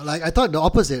so? Like, I thought the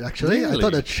opposite, actually. Really? I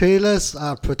thought the trailers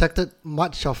protected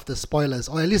much of the spoilers,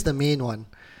 or at least the main one.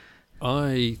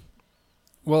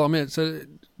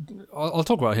 I'll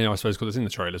talk about it here, I suppose, because it's in the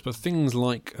trailers. But things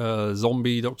like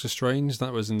Zombie Doctor Strange,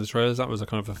 that was in the trailers. That was a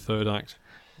kind of a third act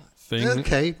thing.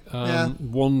 Okay.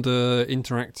 Wanda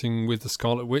interacting with the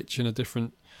Scarlet Witch in a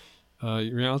different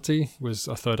reality was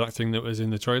a third act thing that was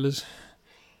in the trailers.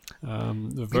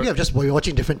 Maybe I'm just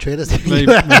watching different trailers.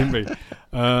 maybe.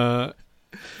 I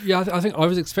think I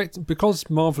was expecting, because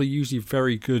Marvel are usually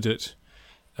very good at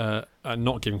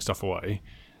not giving stuff away.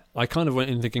 I kind of went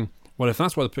in thinking, well, if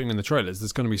that's what they're putting in the trailers,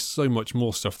 there's going to be so much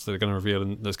more stuff that they're going to reveal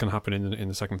and that's going to happen in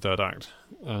the second, third act,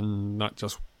 and that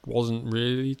just wasn't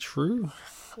really true.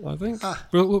 I think.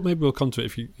 Maybe we'll come to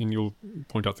it and you'll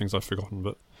point out things I've forgotten.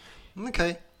 But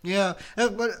okay, yeah,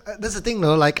 but that's the thing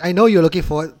though. Like, I know you're looking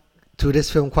forward to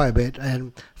this film quite a bit,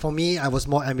 and for me, I was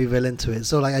more ambivalent to it.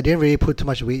 So like, I didn't really put too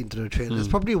much weight into the trailer. That's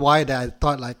probably why that I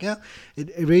thought like, yeah, it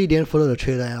really didn't follow the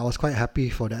trailer, and I was quite happy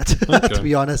for that. Okay. To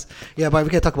be honest, yeah. But we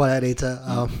can talk about that later.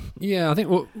 Yeah, I think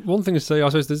one thing to say, I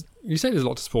suppose, you say there's a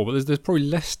lot to spoil, but there's probably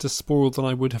less to spoil than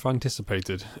I would have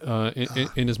anticipated.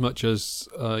 In as much as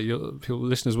your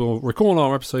listeners will recall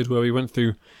our episode where we went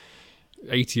through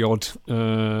 80 odd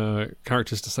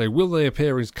characters to say, will they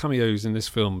appear as cameos in this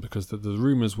film? Because the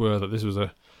rumours were that this was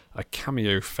a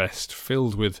cameo fest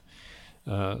filled with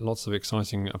lots of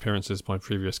exciting appearances by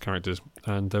previous characters,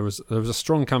 and there was a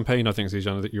strong campaign, I think,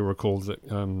 Zijana, that you'll recall,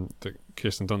 that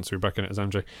Kirsten Dunst, who back in it as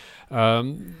MJ.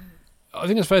 I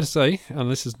think it's fair to say, and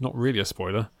this is not really a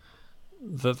spoiler,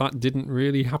 that didn't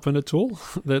really happen at all.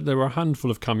 There were a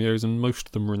handful of cameos, and most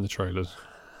of them were in the trailers.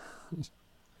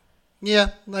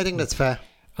 Yeah, I think that's fair.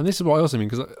 And this is what I also mean,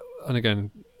 because, and again,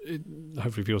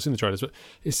 hopefully people have seen the trailers, but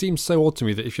it seems so odd to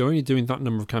me that if you're only doing that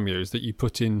number of cameos, that you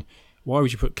put in, why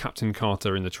would you put Captain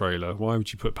Carter in the trailer? Why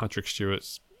would you put Patrick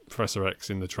Stewart's Professor X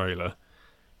in the trailer?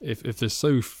 If there's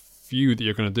so few that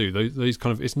you're going to do, those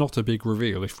kind of, it's not a big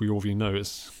reveal if we already know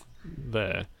it's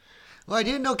there. Well, I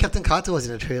didn't know Captain Carter was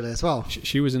in the trailer as well.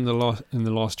 She was in the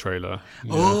last trailer.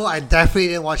 Yeah. Oh, I definitely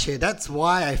didn't watch it. That's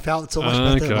why I felt so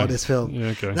much better about this film. Yeah,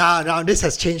 okay. Now this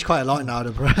has changed quite a lot now,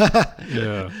 bro.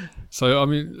 Yeah. So I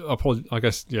mean, I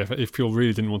guess if people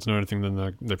really didn't want to know anything,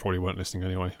 then they probably weren't listening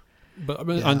anyway. But I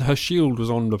mean, and her shield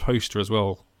was on the poster as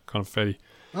well, kind of fairly.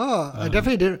 Oh, I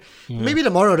definitely did. Yeah. Maybe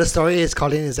the moral of the story is,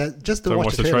 Colin, is that just don't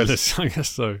watch the trailers.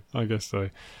 I guess so.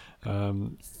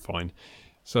 Fine.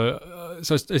 So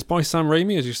it's by Sam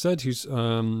Raimi, as you said, who's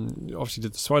obviously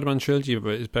did the Spider-Man trilogy,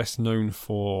 but is best known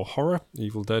for horror,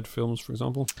 Evil Dead films, for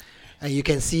example. And you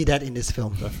can see that in this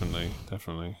film.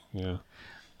 Definitely, yeah.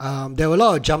 There were a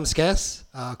lot of jump scares,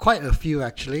 quite a few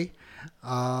actually,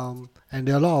 and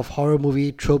there are a lot of horror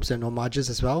movie tropes and homages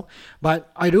as well.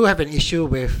 But I do have an issue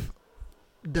with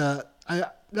I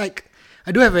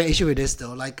do have an issue with this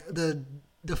though. Like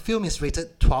the film is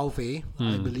rated 12A,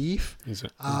 I believe. Is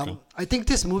it? Okay. I think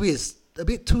this movie is a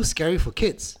bit too scary for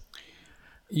kids.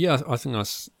 Yeah, I think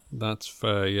that's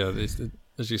fair. Yeah,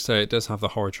 as you say, it does have the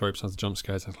horror tropes, has the jump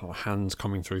scares, has hands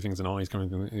coming through things and eyes coming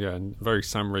through. Yeah, and very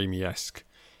Sam Raimi-esque.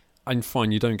 And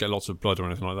fine, you don't get lots of blood or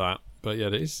anything like that, but yeah,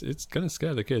 it's going to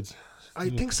scare the kids. I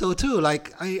think so too.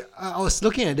 Like I was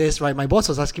looking at this, right? My boss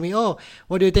was asking me, "Oh,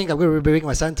 what do you think I'm going to bring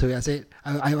my son to?" I said,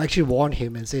 I actually warned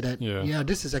him and said that, yeah,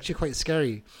 this is actually quite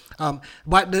scary.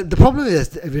 But the problem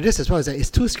with this as well is that it's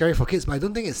too scary for kids, but I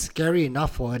don't think it's scary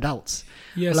enough for adults.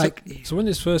 Yeah. So when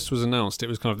this first was announced, it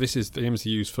was kind of, this is the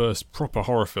MCU's first proper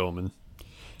horror film,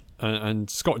 and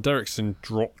Scott Derrickson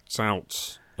dropped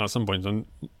out at some point, and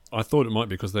I thought it might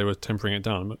be because they were tempering it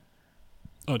down, but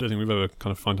I don't think we've ever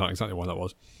kind of found out exactly why that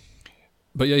was.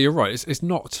 But yeah, you're right. It's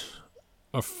not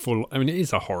a full. I mean, it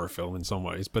is a horror film in some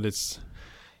ways, but it's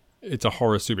a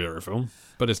horror superhero film.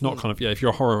 But it's not kind of, if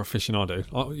you're a horror aficionado,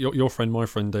 your friend, my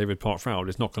friend David Park-Fowle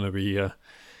is not going to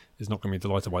be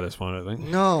delighted by this one, I don't think.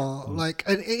 No, like,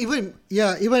 and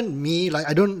even me, like,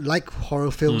 I don't like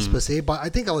horror films per se, but I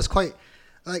think I was quite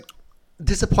like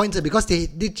disappointed because he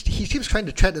keeps trying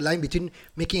to tread the line between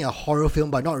making a horror film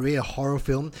but not really a horror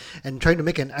film, and trying to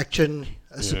make an action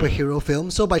superhero film.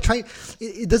 So by trying,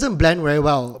 it doesn't blend very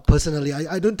well. Personally,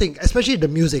 I don't think, especially the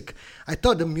music. I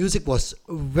thought the music was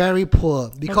very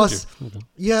poor because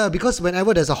because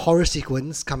whenever there's a horror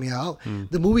sequence coming out,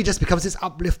 the movie just becomes this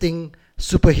uplifting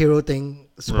superhero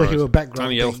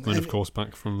background. Danny Elfman, of course,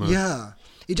 back from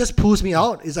it just pulls me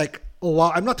out. It's like, oh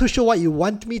wow, I'm not too sure what you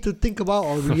want me to think about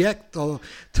or react or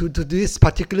to this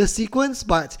particular sequence,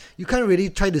 but you can't really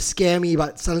try to scare me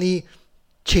but suddenly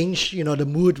change the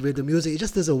mood with the music. It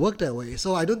just doesn't work that way.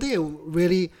 So I don't think it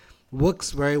really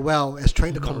works very well as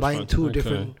trying to combine two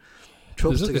different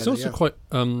tropes together. There's also quite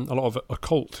a lot of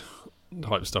occult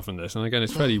type stuff in this, and again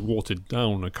it's fairly watered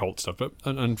down occult stuff, but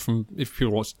and from, if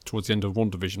people watch towards the end of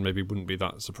WandaVision, maybe wouldn't be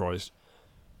that surprised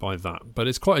by that. But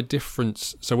it's quite a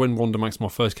difference. So when Wanda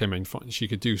Maximoff first came in, she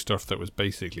could do stuff that was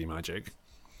basically magic.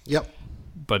 Yep.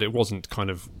 But it wasn't kind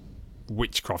of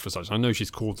witchcraft as such. I know she's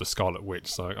called the Scarlet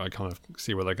Witch, so I kind of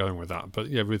see where they're going with that. But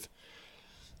I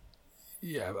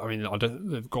mean,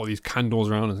 they've got all these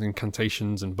candles around and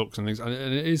incantations and books and things, and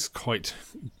it is quite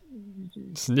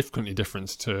significantly different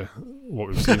to what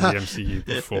we've seen in the MCU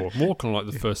before. More kind of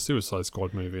like the first Suicide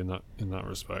Squad movie in that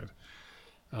respect.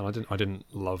 and I didn't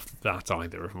love that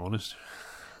either, if I'm honest.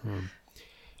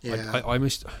 Yeah.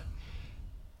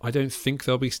 I don't think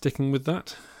they'll be sticking with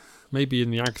that. Maybe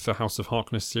in the Agatha House of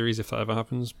Harkness series, if that ever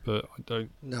happens, but I don't.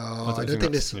 No, I don't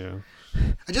think this. Yeah.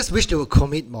 I just wish they would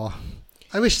commit more.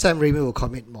 I wish Sam Raimi would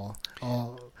commit more,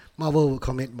 or Marvel would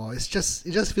commit more. It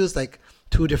just feels like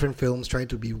two different films trying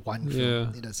to be one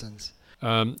film in that sense.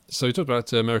 So we talked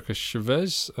about America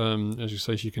Chavez. As you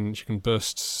say, she can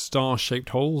burst star-shaped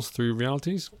holes through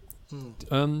realities.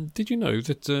 Did you know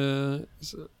that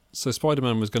so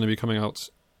Spider-Man was going to be coming out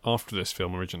after this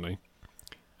film originally,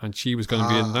 and she was going to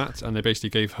be in that, and they basically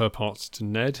gave her parts to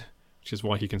Ned, which is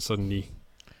why he can suddenly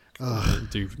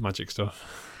do magic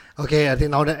stuff. Okay, I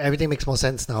think now that everything makes more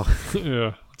sense now.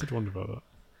 Yeah, I did wonder about that.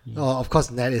 Yeah. Oh, of course,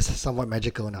 Ned is somewhat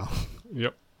magical now.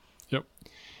 Yep.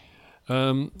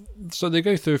 So they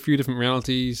go through a few different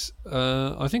realities.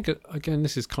 I think, again,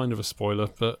 this is kind of a spoiler,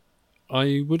 but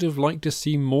I would have liked to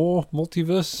see more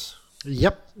multiverse.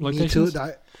 Yep, locations. Me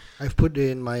too. I've put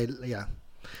in my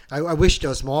I wish there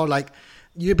was more. Like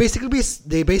they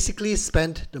basically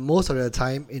spent the most of their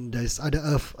time in this other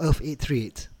Earth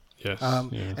 838. Yes.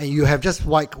 And you have just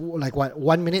like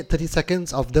 1 minute 30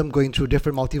 seconds of them going through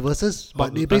different multiverses,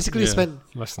 but they basically spend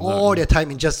all their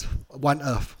time in just one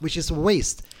Earth, which is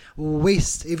waste.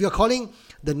 If you're calling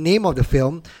the name of the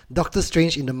film Doctor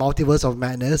Strange in the Multiverse of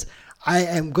Madness, I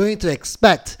am going to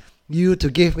expect you to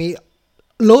give me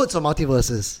loads of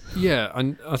multiverses. Yeah,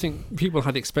 and I think people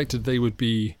had expected they would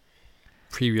be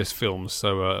previous films,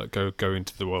 so go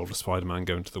into the world of Spider-Man,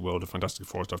 go into the world of Fantastic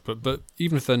Four stuff, but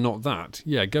even if they're not that,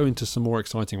 go into some more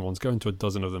exciting ones, go into a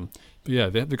dozen of them. But yeah,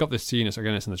 they've got this scene, it's in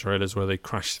the trailers, where they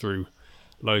crash through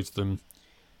loads of them,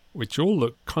 which all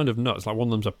look kind of nuts. Like one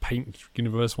of them's a paint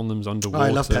universe, one of them's underwater. I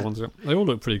love that. They all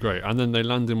look pretty great, and then they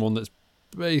land in one that's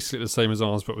basically the same as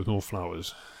ours, but with more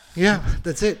flowers. Yeah,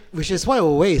 that's it. Which is why a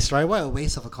waste, right? Why a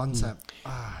waste of a concept.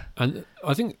 And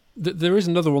I think there is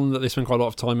another one that they spend quite a lot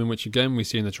of time in, which again we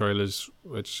see in the trailers,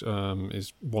 which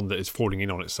is one that is falling in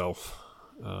on itself.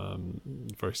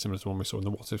 Very similar to one we saw in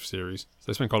the What If series. So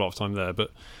they spend quite a lot of time there.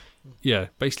 But yeah,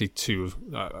 basically two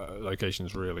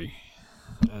locations really,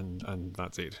 and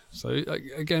that's it. So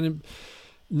again,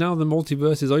 now the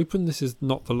multiverse is open. This is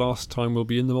not the last time we'll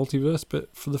be in the multiverse,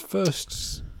 but for the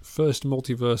first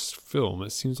multiverse film,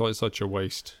 it seems like such a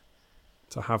waste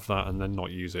to have that and then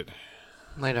not use it.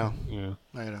 I know. Yeah.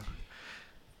 I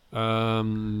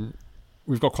know.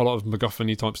 We've got quite a lot of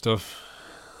MacGuffin-y type stuff.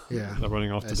 Yeah. They're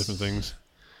running after different things.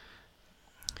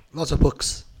 Lots of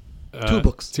books. 2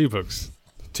 books. 2 books.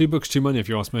 2 books too many, if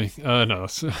you ask me. No,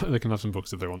 they can have some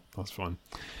books if they want. That's fine.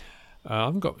 I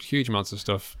haven't got huge amounts of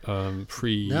stuff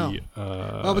No.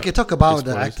 Well, we can talk about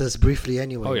the actors briefly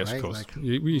anyway. Oh, yes, right? of course.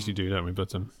 We usually do, don't we?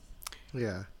 But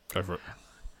yeah. Go for it.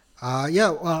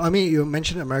 Yeah, well, I mean, you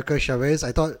mentioned America Chavez.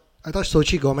 I thought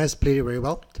Xochitl Gomez played it very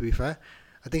well, to be fair.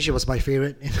 I think she was my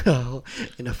favorite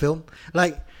in the film.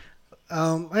 Like,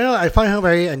 I find her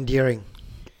very endearing.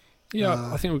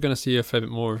 Yeah, I think we're going to see a fair bit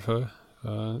more of her.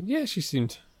 Yeah, she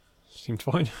seemed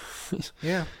fine.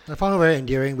 Yeah, I found her very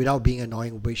endearing without being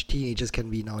annoying, which teenagers can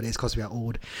be nowadays because we are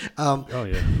old. Oh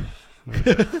yeah.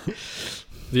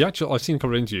 I've seen a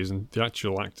couple of interviews, and the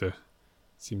actual actor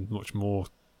seemed much more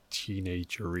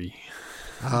teenagery.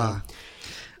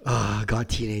 Oh God,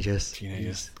 teenagers.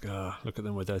 Look at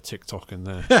them with their TikTok and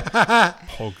their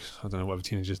pogs. I don't know whatever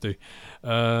teenagers do.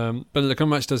 Benedict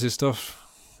Cumberbatch does his stuff,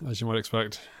 as you might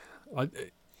expect.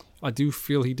 I do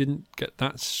feel he didn't get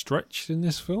that stretched in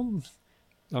this film.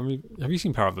 I mean, have you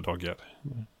seen Power of the Dog yet?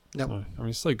 Nope. No. I mean,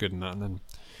 it's so good in that. And then,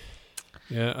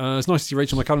 it's nice to see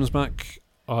Rachel McAdams back.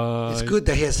 It's good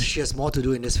that she has more to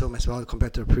do in this film as well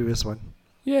compared to the previous one.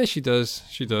 Yeah, she does.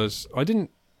 I didn't.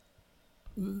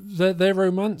 Their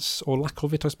romance, or lack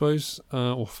of it, I suppose,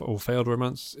 or failed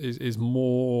romance, is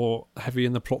more heavy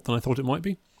in the plot than I thought it might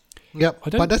be. Yep, I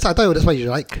thought that's what you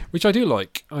like. Which I do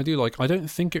like. I don't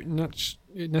think it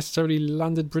necessarily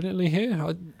landed brilliantly here.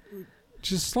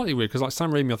 Which is slightly weird, because like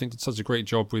Sam Raimi, I think, did such a great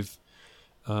job with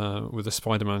the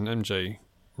Spider-Man MJ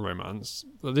romance.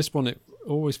 But this one, it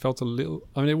always felt a little.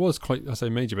 I mean, it was quite, I say,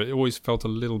 major, but it always felt a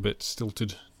little bit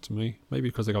stilted to me. Maybe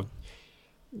because they got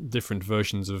different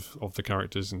versions of the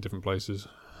characters in different places.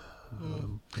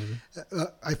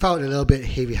 I felt a little bit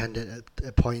heavy-handed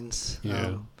at points.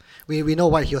 Yeah. We know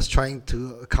what he was trying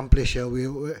to accomplish here.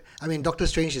 I mean, Doctor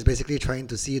Strange is basically trying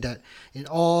to see that in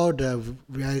all the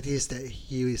realities that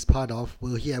he is part of,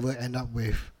 will he ever end up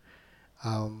with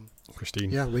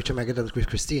Christine? Yeah, Rachel McAdams with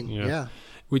Christine. Yeah.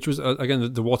 Which was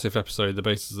again the What If episode. The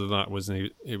basis of that was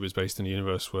it was based in a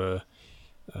universe where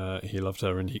he loved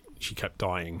her and she kept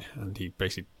dying, and he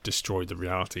basically destroyed the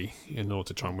reality in order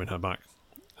to try and win her back.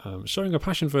 showing a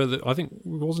passion for her that I think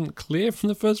wasn't clear from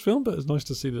the first film, but it's nice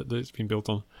to see that it's been built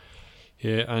on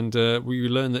here. And we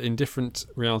learn that in different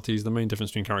realities, the main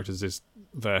difference between characters is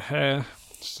their hair.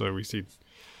 So we see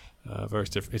various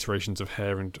different iterations of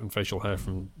hair and facial hair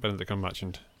from Benedict Cumberbatch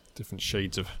and different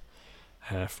shades of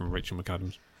hair from Rachel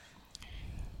McAdams.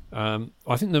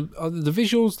 I think the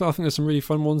visuals, I think there's some really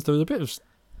fun ones. There was a bit of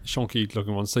shonky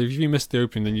looking ones. So if you missed the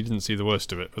opening, then you didn't see the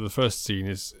worst of it. But the first scene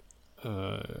is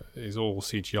all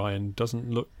CGI and doesn't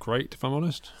look great, if I'm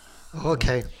honest.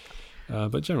 Okay.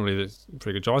 But generally, it's a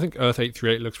pretty good job. I think Earth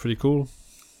 838 looks pretty cool.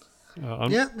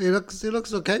 Yeah, it looks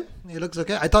okay. It looks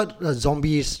okay. I thought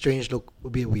Zombie Strange look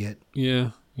would be weird.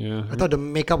 Yeah. I thought the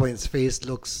makeup on his face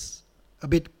looks a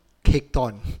bit caked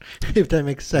on, if that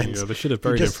makes sense. Yeah, they should have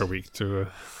buried him for a week to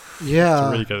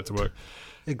really get it to work.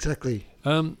 Exactly.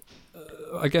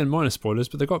 Again, minor spoilers,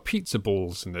 but they've got pizza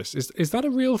balls in this. Is that a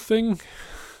real thing?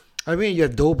 I mean, you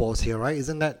have dough balls here, right?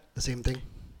 Isn't that the same thing?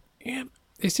 Yeah.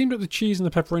 It seemed like the cheese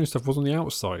and the pepperoni stuff was on the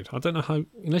outside. I don't know how.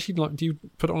 Unless you do you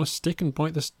put it on a stick and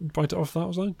bite it off that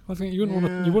way? I think you wouldn't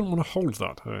want to hold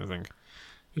that. I don't think.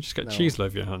 You just get cheese all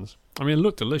over your hands. I mean, it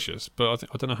looked delicious, but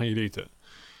I don't know how you'd eat it.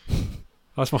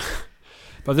 That's my.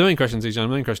 But the main question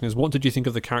is, what did you think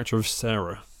of the character of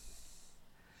Sarah?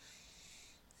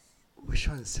 Which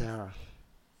one is Sarah?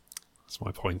 That's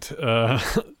my point.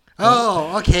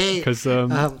 Oh, okay. Because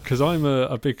I'm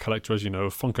a big collector, as you know,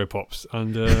 of Funko Pops,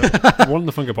 and one of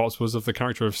the Funko Pops was of the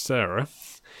character of Sarah,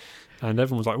 and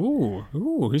everyone was like, "Ooh,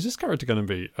 who's this character going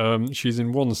to be?" She's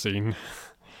in one scene,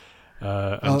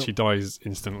 and she dies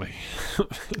instantly.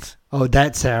 Oh,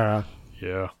 that's Sarah.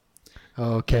 Yeah.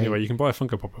 Okay. Anyway, you can buy a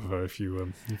Funko Pop of her if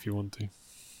you want to.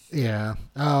 Yeah.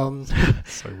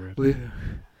 So weird.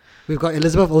 We've got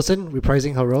Elizabeth Olsen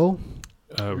reprising her role.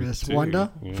 As Wanda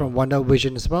from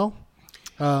WandaVision as well.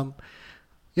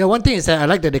 One thing is that I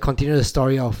like that they continue the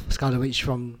story of Scarlet Witch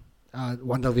from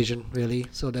WandaVision, really.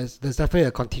 So there's definitely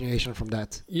a continuation from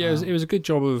that. Yeah, it was a good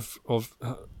job of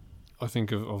I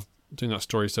think of doing that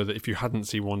story so that if you hadn't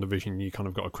seen WandaVision, you kind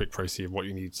of got a quick précis of what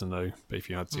you need to know. But if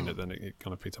you had seen it, then it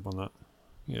kind of picked up on that.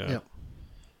 Yeah.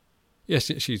 Yes,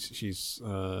 she's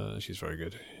very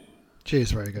good. She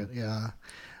is very good. Yeah.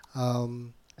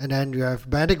 And then you have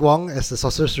Benedict Wong as the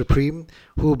Sorcerer Supreme,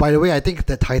 who, by the way, I think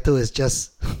the title is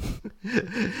just...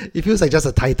 it feels like just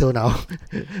a title now.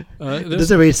 It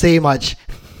doesn't really say much.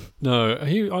 No,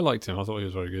 I liked him. I thought he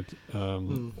was very good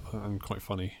and quite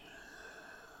funny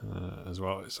as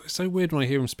well. It's so weird when I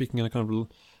hear him speaking in a kind of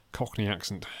Cockney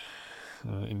accent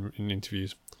in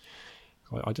interviews.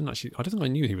 I don't think I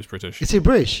knew he was British. Is he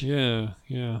British? Yeah.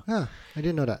 Ah, I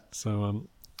didn't know that. So,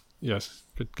 yes,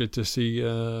 good to see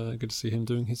him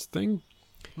doing his thing.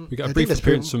 We got a brief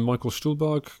appearance from Michael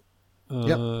Stuhlbarg,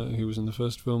 who was in the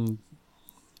first film,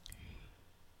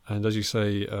 and as you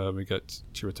say, we get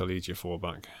Chiwetel Ejiofor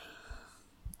back,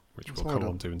 which we'll come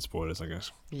on to in spoilers, I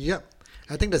guess. Yep,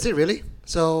 I think that's it, really.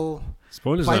 So,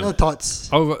 spoilers. Final thoughts.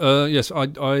 Oh, yes, I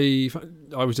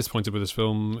was disappointed with this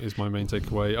film. Is my main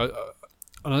takeaway.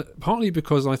 Partly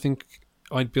because I think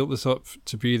I'd built this up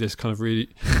to be this kind of really.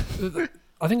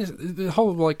 I think the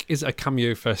whole is it a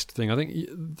cameo fest thing. I think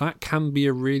that can be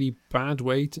a really bad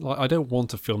way to. I don't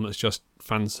want a film that's just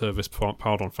fan service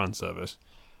powered on fan service,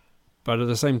 but at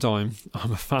the same time,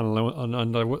 I'm a fan, and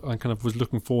I kind of was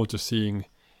looking forward to seeing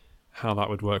how that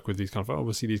would work with these kind of.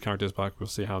 We'll see these characters back. We'll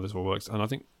see how this all works. And I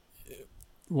think,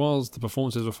 whilst the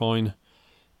performances were fine,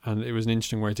 and it was an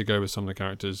interesting way to go with some of the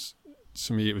characters,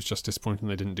 to me it was just disappointing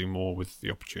they didn't do more with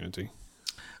the opportunity.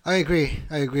 I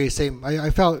agree. Same. I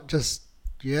felt just.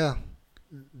 Yeah,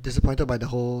 disappointed by the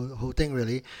whole thing,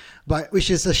 really, but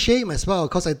which is a shame as well,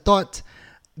 because I thought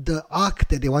the arc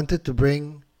that they wanted to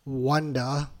bring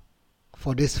Wanda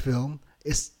for this film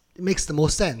makes the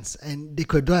most sense, and they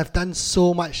could have done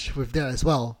so much with that as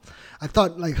well. I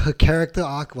thought her character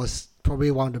arc was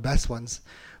probably one of the best ones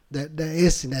that there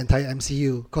is in the entire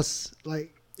MCU, because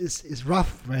it's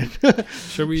rough, man.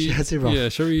 Shall we? Yeah,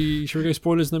 shall we go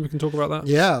spoilers and then we can talk about that?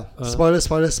 Yeah, spoilers.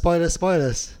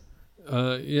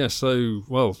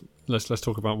 So let's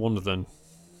talk about Wanda then.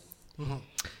 Mm-hmm.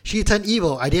 She turned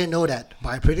evil. I didn't know that, but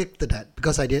I predicted that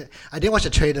because I didn't watch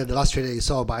the last trailer you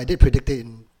saw, but I did predict it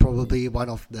in probably one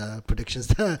of the predictions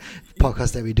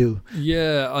podcasts that we do.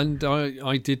 Yeah, and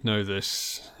I did know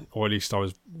this, or at least I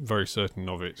was very certain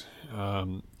of it. I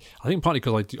think partly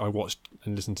because I watched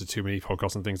and listened to too many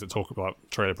podcasts and things that talk about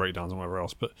trailer breakdowns and whatever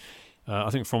else, but. I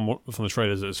think from the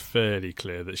trailers, it was fairly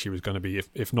clear that she was going to be,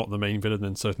 if not the main villain,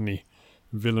 then certainly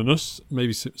villainous.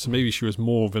 Maybe she was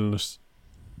more villainous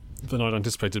than I'd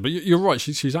anticipated. But you're right;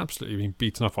 she's absolutely been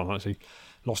beaten up on that. She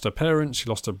lost her parents, she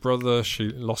lost her brother, she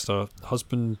lost her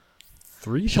husband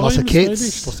 3 She times, lost her maybe.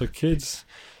 kids. She lost her kids.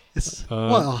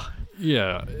 Well,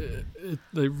 Yeah,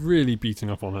 they're really beating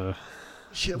up on her.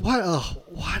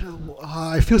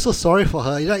 I feel so sorry for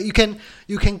her. You can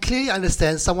clearly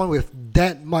understand someone with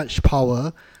that much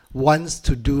power wants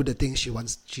to do the things she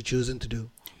chosen to do.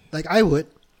 Like I would.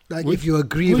 Like if you are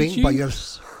grieving, but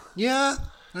yeah,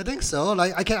 I think so.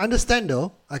 Like I can understand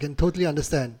though. I can totally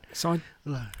understand. So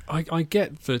I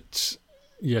get that.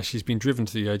 Yeah, she's been driven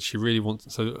to the edge. She really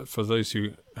wants. So for those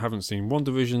who haven't seen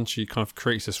WandaVision, she kind of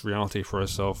creates this reality for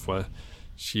herself where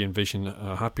she envisioned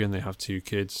happy, and they have 2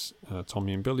 kids,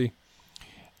 Tommy and Billy.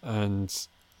 And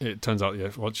it turns out,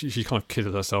 she kind of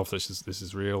kidded herself that this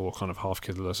is real, or kind of half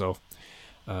kidded herself.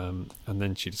 And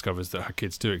then she discovers that her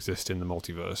kids do exist in the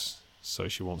multiverse, so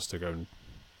she wants to go and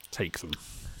take them.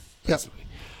 Basically.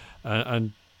 Yep.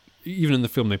 And even in the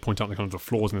film, they point out the kind of the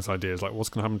flaws in this idea. It's like, what's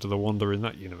going to happen to the Wanda in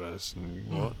that universe,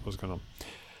 and what's going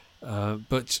on?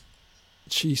 But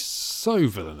she's so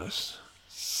villainous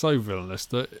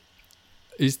that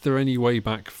is there any way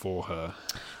back for her?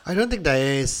 I don't think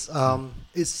there is.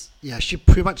 She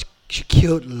pretty much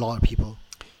killed a lot of people.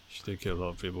 She did kill a lot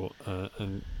of people,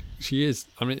 and she is.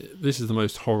 I mean, this is the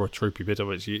most horror tropey bit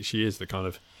of it. She is the kind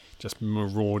of just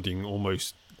marauding,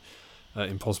 almost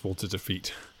impossible to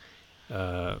defeat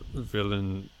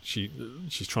villain.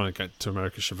 She's trying to get to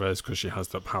America Chavez because she has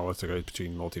the power to go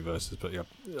between multiverses. But yeah,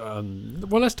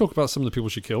 well, let's talk about some of the people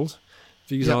she killed.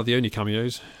 These are the only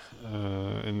cameos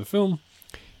in the film,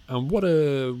 and what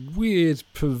a weird,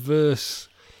 perverse,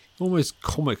 almost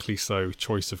comically so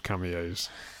choice of cameos.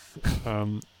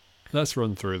 Let's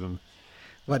run through them.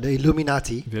 What, the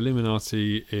Illuminati? The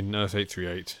Illuminati in Earth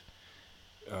 838.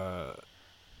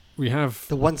 We have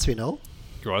the ones we know.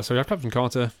 Right, so we have Captain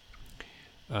Carter.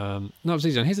 No, it's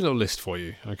easy. Here's a little list for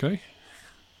you, okay?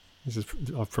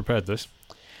 I've prepared this.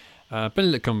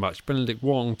 Benedict Cumberbatch, Benedict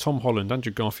Wong, Tom Holland,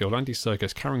 Andrew Garfield, Andy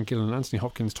Serkis, Karen Gillan, Anthony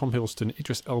Hopkins, Tom Hiddleston,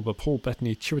 Idris Elba, Paul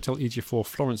Bettany, Chiwetel Ejiofor,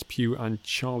 Florence Pugh, and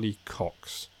Charlie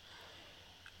Cox.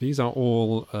 These are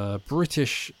all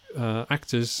British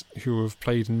actors who have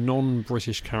played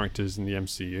non-British characters in the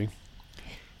MCU.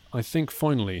 I think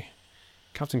finally,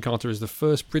 Captain Carter is the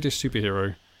first British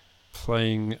superhero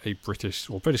playing a British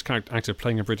actor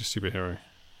playing a British superhero.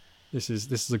 This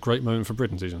is a great moment for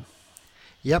Britain, Susan.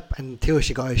 Yep, until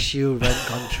she got a shield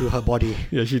gone through her body.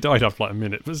 Yeah, she died after like a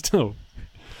minute, but still,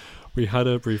 we had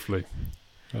her briefly.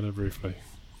 Dear.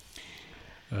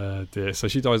 So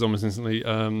she dies almost instantly.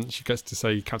 She gets to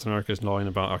say Captain America's line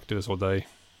about actors all day.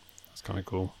 That's kind of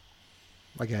cool,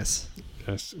 I guess.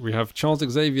 Yes, we have Charles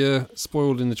Xavier,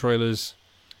 spoiled in the trailers,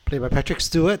 played by Patrick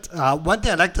Stewart. One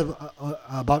thing I liked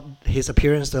about his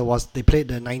appearance though was they played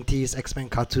the 90s X-Men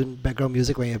cartoon background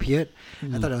music when he appeared.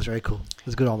 I thought that was very cool. It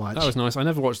was good homage. That was nice. I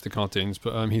never watched the cartoons,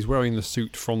 but he's wearing the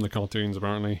suit from the cartoons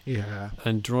apparently. Yeah.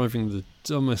 And driving the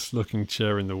dumbest looking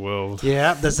chair in the world.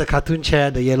 Yeah, there's the cartoon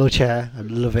chair, the yellow chair. I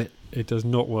love it. It does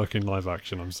not work in live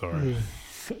action, I'm sorry.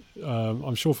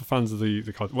 I'm sure for fans of the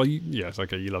cartoon... Well, yes,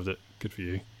 okay, you loved it. Good for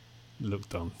you. It looked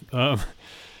dumb.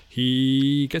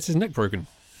 He gets his neck broken.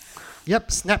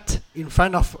 Yep, snapped in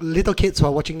front of little kids who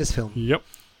are watching this film. Yep.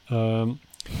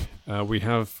 We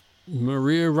have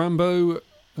Maria Rambeau,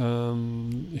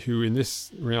 who in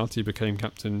this reality became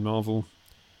Captain Marvel.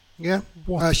 Yeah,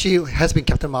 she has been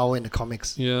Captain Marvel in the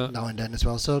comics now and then as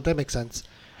well, so that makes sense.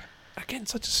 Again,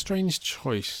 such a strange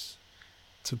choice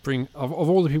to bring... Of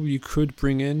all the people you could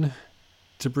bring in,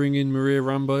 to bring in Maria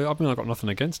Rambeau, I mean, I've got nothing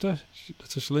against her.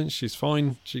 Natasha Lynch, she's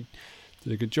fine. She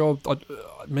did a good job.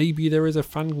 Maybe there is a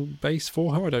fan base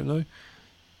for her, I don't know.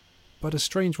 But a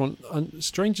strange one, and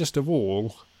strangest of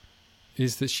all,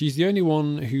 is that she's the only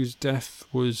one whose death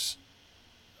was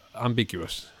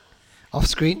ambiguous. Off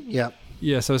screen, yeah.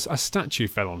 Yeah, so a statue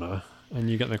fell on her, and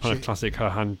you get the kind of classic,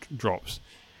 her hand drops.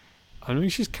 I mean,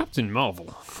 she's Captain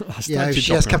Marvel. Yeah, if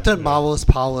she has Captain Marvel's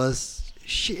powers,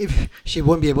 she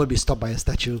won't be able to be stopped by a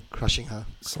statue crushing her.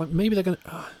 It's like maybe they're going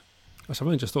to... I've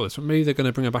only just thought this, but maybe they're going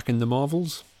to bring her back in the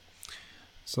Marvels.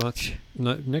 So that's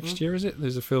next year, is it?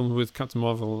 There's a film with Captain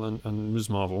Marvel and Ms.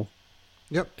 Marvel.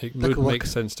 Yep. It would make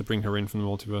sense to bring her in from the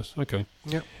multiverse. Okay.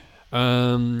 Yep.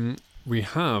 We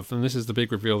have, and this is the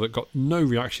big reveal that got no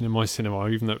reaction in my cinema,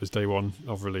 even though it was day one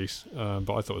of release,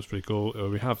 but I thought it was pretty cool.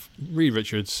 We have Reed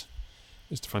Richards,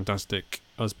 Mr. Fantastic,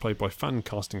 as played by fan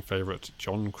casting favourite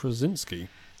John Krasinski.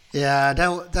 Yeah,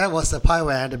 that was the part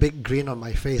where I had a big grin on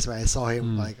my face when I saw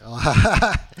him. Like,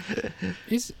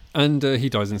 he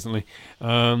dies instantly.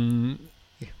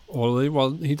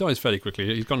 Well, he dies fairly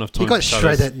quickly. He's got enough time. He got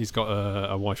shredded. He's got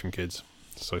a wife and kids.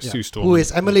 So Sue Storm, who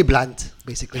is Emily Blunt,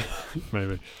 basically.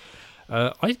 Maybe.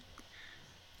 I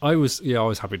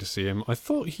was happy to see him. I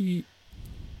thought he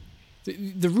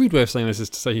The rude way of saying this is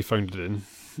to say he phoned it in.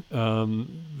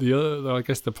 The other, I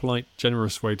guess, the polite,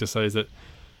 generous way to say is that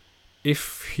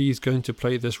if he's going to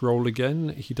play this role again,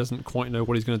 he doesn't quite know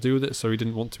what he's going to do with it, so he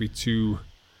didn't want to be too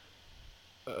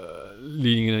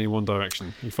leaning in any one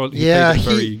direction. He played it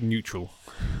very neutral.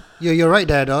 You're right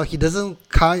there, though. He doesn't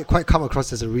quite come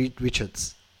across as a Reed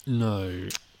Richards. No.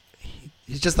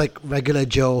 He's just like regular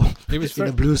Joe in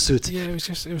a blue suit. Yeah,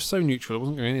 it was so neutral. It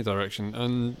wasn't going any direction.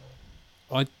 And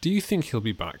I do think he'll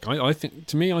be back. I think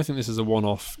this is a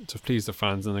one-off to please the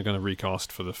fans, and they're going to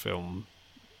recast for the film.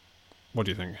 What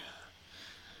do you think?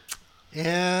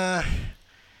 Yeah,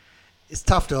 it's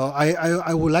tough though.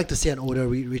 I would like to see an older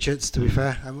Reed Richards. To be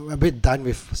fair, I'm a bit done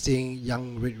with seeing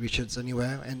young Reed Richards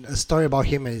anywhere. And a story about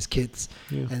him and his kids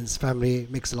and his family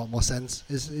makes a lot more sense.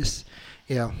 I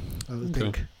would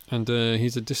think. And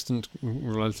he's a distant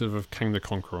relative of Kang the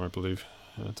Conqueror, I believe,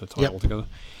 to tie it all together.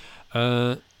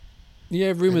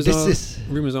 Rumours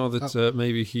are that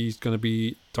maybe he's going to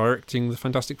be directing the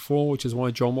Fantastic Four, which is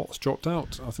why John Watts dropped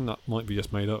out. I think that might be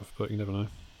just made up, but you never know.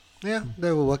 Yeah,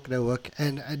 that will work.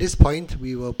 And at this point,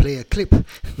 we will play a clip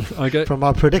from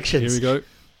our predictions. Here we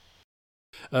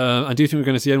go. I do think we're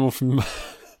going to see anyone from the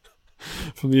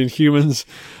Inhumans.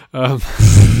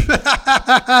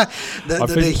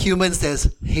 The humans that's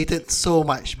hated so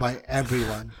much by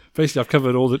everyone. Basically, I've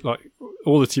covered all the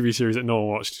TV series that no one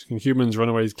watched. Inhumans,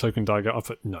 Runaways, Cloak and Dagger. I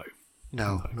thought no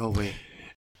way.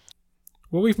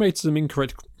 Well, we've made some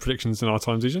incorrect predictions in our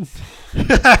time, Zijan.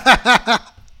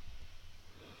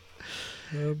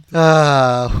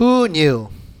 Who knew?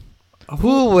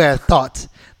 Who would have thought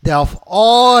that of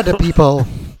all the people,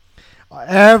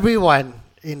 everyone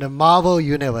in the Marvel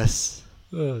universe,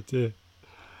 oh dear,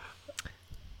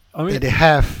 that they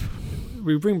have.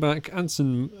 We bring back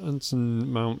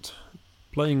Anson Mount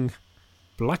playing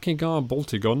Blackigar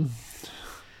Boltigon,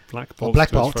 Black Bolt to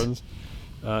his friends.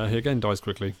 He again dies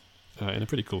quickly in a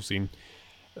pretty cool scene.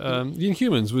 The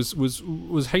Inhumans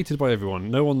was hated by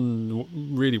everyone. No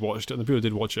one really watched it, and the people who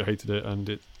did watch it hated it,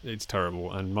 and it's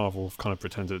terrible. And Marvel kind of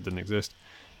pretended it didn't exist.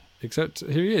 Except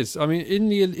here he is. I mean, in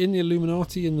the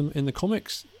Illuminati in the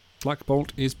comics, Black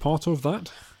Bolt is part of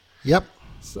that. Yep.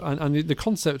 So, and the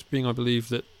concept being, I believe,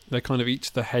 that they're kind of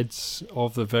each the heads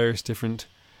of the various different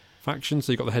factions.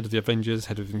 So you've got the head of the Avengers,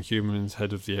 head of the Inhumans,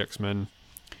 head of the X-Men.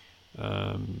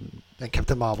 And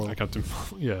Captain Marvel.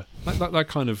 Yeah. That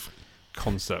kind of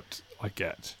concept I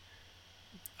get.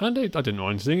 And I didn't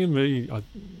mind seeing him.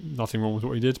 Nothing wrong with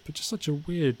what he did, but just such a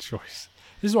weird choice.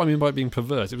 This is what I mean by it being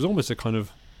perverse. It was almost a kind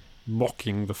of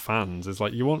mocking the fans. It's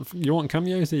like, you want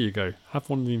cameos? There you go. Have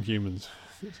one of the Inhumans.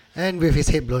 And with his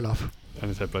head blown off. And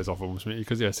his head blows off almost immediately.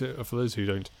 Because, yes, for those who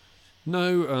don't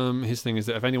know, his thing is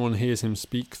that if anyone hears him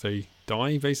speak, they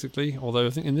die, basically. Although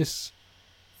I think in this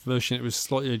version it was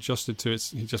slightly adjusted to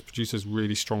he just produces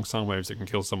really strong sound waves that can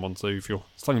kill someone. So if you're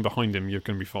standing behind him, you're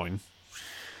going to be fine.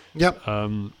 Yep.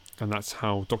 And that's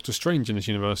how Doctor Strange in this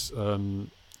universe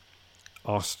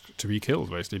asked to be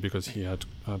killed, basically, because he had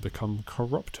become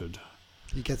corrupted.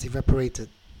 He gets evaporated.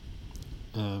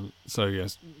 So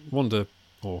yes, Wanda,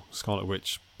 or Scarlet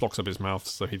Witch, blocks up his mouth,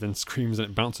 so he then screams and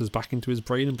it bounces back into his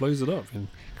brain and blows it up.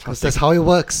 Because that's how it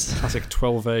works. Classic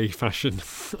 12A fashion.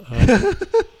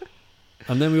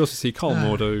 And then we also see Carl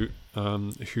Mordo,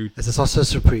 who... As a Sorcerer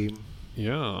Supreme.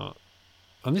 Yeah.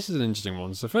 And this is an interesting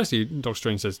one. So firstly, Doctor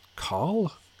Strange says,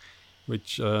 Carl?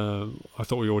 Which I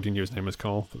thought we already knew his name was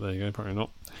Carl, but there you go, apparently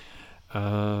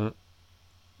not.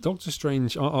 Doctor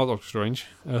Strange, our Doctor Strange,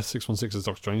 616's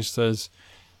Doctor Strange, says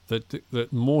that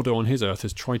Mordo on his Earth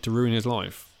has tried to ruin his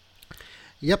life.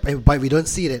 Yep, but we don't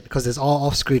see it because it's all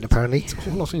off screen apparently. It's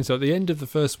all off screen. So at the end of the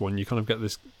first one, you kind of get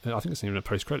this. I think it's even a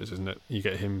post credits, isn't it? You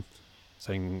get him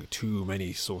saying too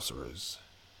many sorcerers,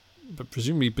 but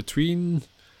presumably between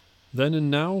then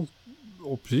and now,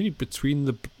 or presumably between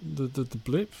the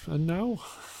blip and now,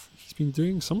 he's been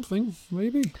doing something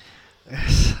maybe.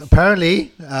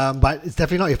 Apparently, but it's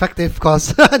definitely not effective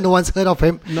because no one's heard of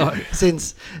him. No,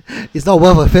 since it's not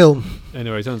worth a film.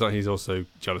 Anyway, it turns out he's also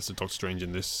jealous of Doctor Strange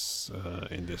in this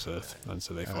Earth, and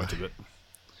so they fight a bit.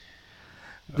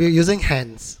 We're using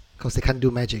hands because they can't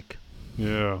do magic.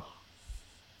 Yeah.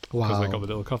 Wow. Because they got the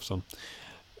little cuffs on.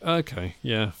 Okay,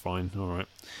 yeah, fine, all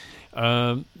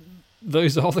right.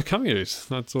 Those are the cameos.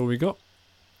 That's all we got.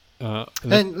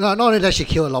 And not only that, she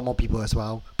killed a lot more people as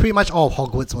well. Pretty much all of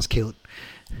Hogwarts was killed.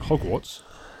 Hogwarts?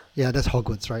 Yeah, that's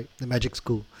Hogwarts, right? The magic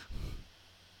school.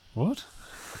 What?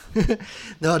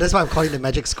 No, that's why I'm calling it the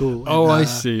magic school. Oh, I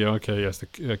see. Okay, yes, the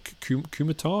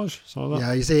Kumatage. Like that?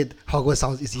 Yeah, you say Hogwarts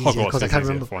sounds easier because I can't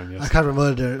remember. Fine, yes. I can't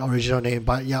remember the original name,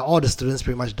 but yeah, all the students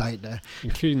pretty much died there,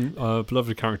 including a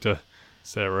beloved character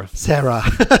Sarah.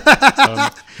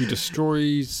 Who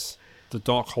destroys the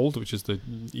Darkhold, which is the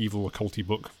evil occulty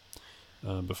book,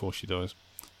 before she dies.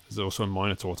 There's also a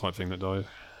Minotaur type thing that dies.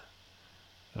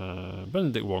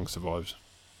 Benedict Wong survives.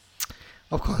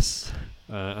 Of course.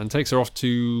 And takes her off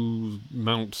to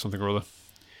Mount something or other.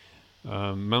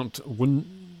 Mount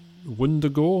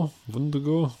Wundagore,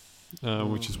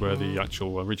 which is where the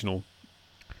actual original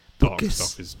dark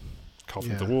stuff is carved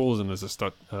into the walls, and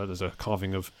there's a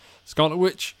carving of Scarlet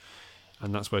Witch,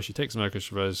 and that's where she takes America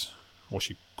Chavez, or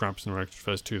she grabs America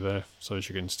Chavez to there, so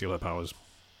she can steal her powers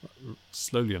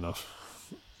slowly enough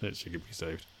that she can be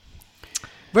saved.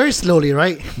 Very slowly,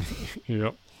 right?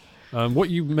 Yep. What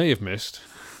you may have missed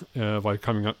by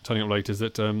turning up late is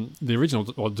that the original,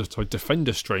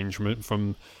 Defender Strange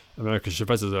from America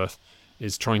Chavez's Earth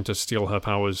is trying to steal her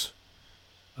powers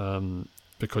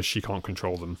because she can't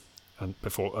control them, and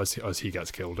as he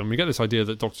gets killed. And we get this idea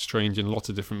that Doctor Strange in lots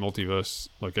of different multiverse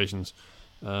locations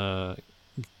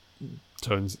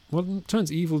turns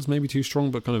evil is maybe too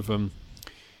strong, but kind of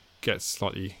gets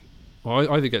slightly,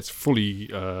 either gets fully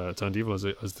turned evil as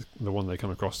the one they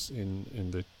come across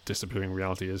in the disappearing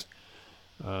reality is,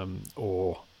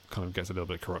 or kind of gets a little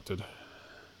bit corrupted.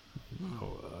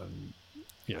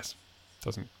 Yes,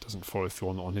 doesn't follow through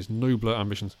on his nobler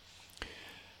ambitions.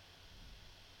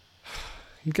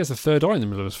 He gets a third eye in the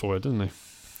middle of his forehead, doesn't he?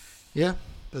 Yeah,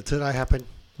 the third eye happened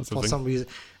for some reason.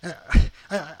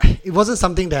 It wasn't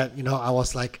something that I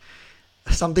was like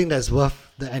something that's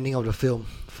worth the ending of the film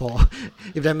for,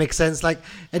 if that makes sense. Like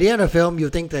at the end of the film, you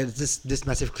think that it's this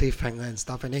massive cliffhanger and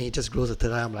stuff, and then he just grows a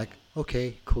third eye. I'm like,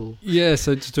 okay, cool. Yeah.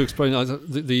 So just to explain,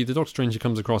 the Doctor Strange he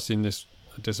comes across in this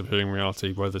disappearing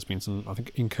reality where there's been some, I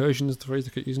think, incursion is the phrase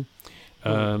they keep using.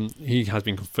 He has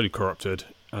been fully corrupted,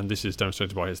 and this is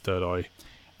demonstrated by his third eye.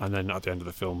 And then at the end of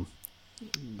the film,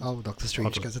 Doctor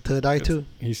Strange gets a third eye too.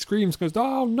 He screams, goes,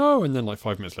 "Oh no!" And then like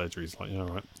 5 minutes later, he's like, "Yeah, all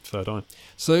right, third eye."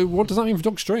 So what does that mean for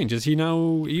Doctor Strange? Is he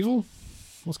now evil?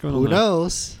 What's going on? Who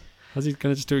knows? Is he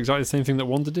going to just do exactly the same thing that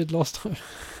Wanda did last time?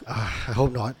 I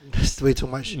hope not. It's way too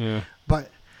much. Yeah. But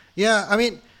yeah, I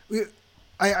mean, the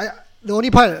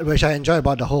only part which I enjoy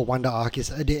about the whole Wanda arc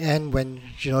is at the end when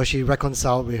she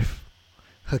reconciled with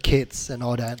her kids and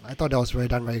all that. I thought that was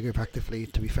done very effectively,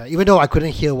 to be fair. Even though I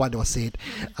couldn't hear what was said,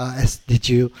 as did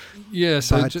you. Yeah,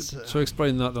 so to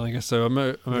explain that then, I guess, so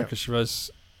America Chavez,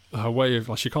 her way of,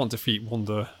 like, she can't defeat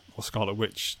Wanda or Scarlet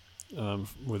Witch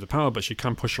with the power, but she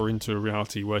can push her into a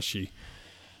reality where she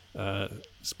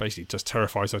basically just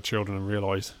terrifies her children and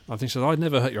realise, I think she says, I'd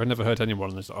never hurt you, I'd never hurt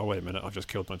anyone, and it's like, oh, wait a minute, I've just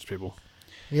killed a bunch of people.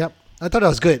 Yep. I thought that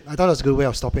was good. I thought it was a good way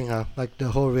of stopping her, like the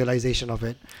whole realization of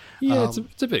it. Yeah, it's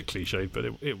a bit cliched, but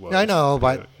it works. I know,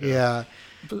 but yeah.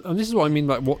 And this is what I mean,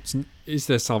 like, is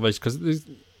there salvation? Because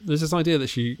there's this idea that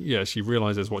she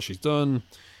realizes what she's done.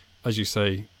 As you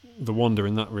say, the Wanda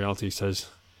in that reality says,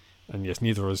 and yes,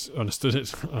 neither of us understood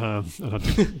it, and I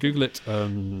did Google it.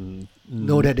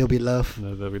 Know that there'll be love.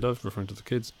 No, there'll be love, referring to the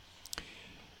kids.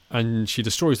 And she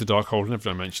destroys the Darkhold in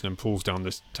every dimension and pulls down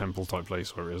this temple-type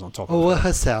place where it is on top over of her.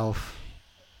 herself.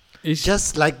 It's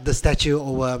just like the statue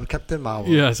over Captain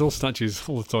Marvel. Yeah, it's all statues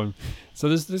all the time. So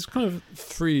there's kind of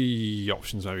three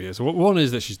options over here. So one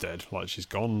is that she's dead, like she's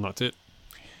gone, that's it.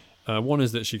 One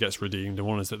is that she gets redeemed, and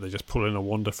one is that they just pull in a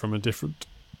Wanda from a different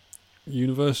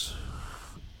universe.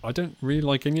 I don't really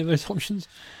like any of those options.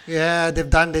 Yeah, they've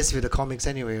done this with the comics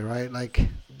anyway, right? Like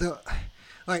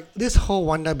this whole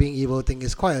Wanda being evil thing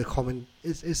is quite a common.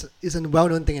 It's a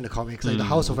well-known thing in the comics. Like the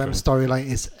House of M storyline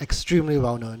is extremely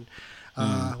well-known.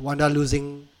 Wanda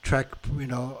losing track,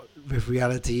 with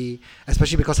reality,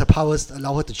 especially because her powers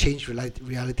allow her to change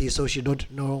reality, so she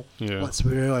don't know what's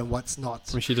real and what's not.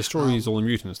 I mean, she destroys all the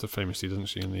mutants, famously, doesn't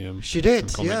she? In the she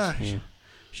did, yeah.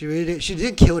 She really did. She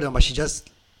didn't kill them, but she just,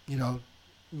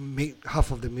 made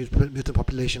half of the mutant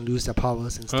population lose their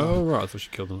powers and stuff. Oh right, I thought she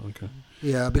killed them. Okay.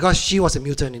 Yeah, because she was a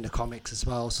mutant in the comics as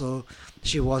well, so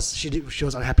she was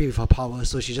unhappy with her powers,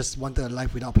 so she just wanted a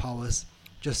life without powers.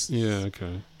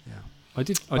 Okay. Yeah. I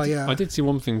did see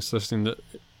one thing suggesting that,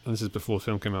 and this is before the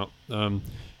film came out,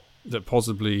 that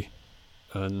possibly,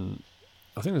 I think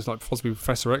it was like possibly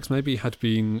Professor X maybe had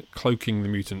been cloaking the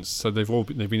mutants, so they've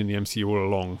been in the MCU all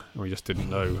along, and we just didn't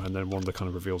know, and then Wanda kind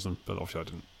of reveals them, but obviously I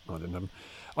didn't have them.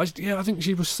 I think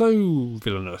she was so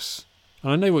villainous,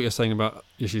 and I know what you're saying about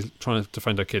she's trying to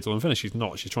defend her kids. Well, in fairness, she's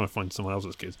not. She's trying to find someone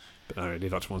else's kids, but no,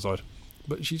 leave that to one side.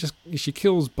 But she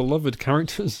kills beloved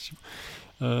characters.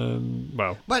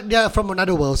 But they're from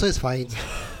another world, so it's fine.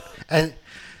 And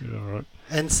yeah, right.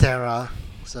 And Sarah,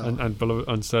 so and beloved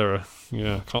and Sarah,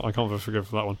 yeah, I can't forgive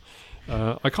for that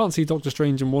one. I can't see Doctor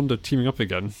Strange and Wanda teaming up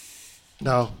again.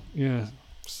 No. Yeah.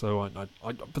 So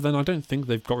but then I don't think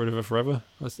they've got rid of her forever.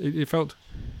 It felt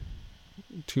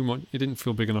too much. It didn't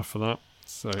feel big enough for that.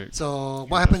 So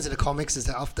what happens in the comics is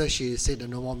that after she said the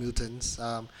no more mutants,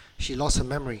 she lost her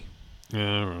memory.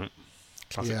 Yeah, right.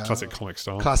 Classic comic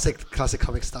style. Classic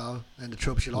comic style, and the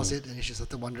trope, she lost it, and she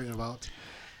started wondering about.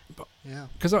 But, yeah,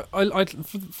 because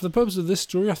for the purpose of this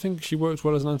story, I think she works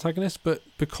well as an antagonist. But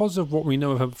because of what we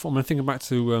know of her, I'm thinking back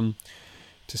to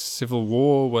Civil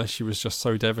War, where she was just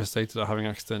so devastated at having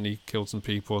accidentally killed some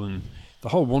people, and the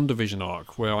whole WandaVision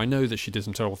arc, where I know that she did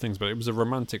some terrible things, but it was a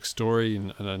romantic story,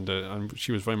 and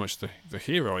she was very much the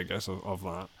hero, I guess, of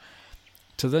that.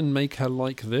 To then make her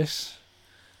like this,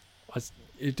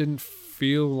 it didn't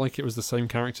feel like it was the same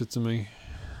character to me.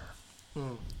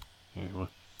 Anyway.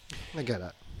 I get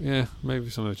that. Yeah, maybe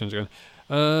some of the change again.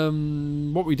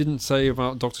 What we didn't say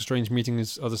about Doctor Strange meeting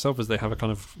his other self is they have a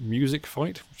kind of music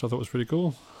fight, which I thought was pretty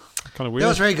cool. Kind of weird. That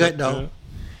was very good, though.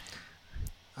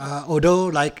 Although,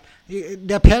 like,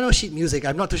 their piano sheet music,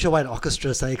 I'm not too sure why the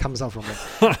orchestra suddenly comes out from it.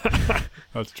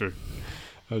 That's true.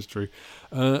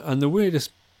 And the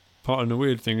weirdest part and the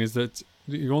weird thing is that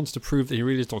he wants to prove that he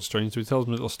really is Doctor Strange, so he tells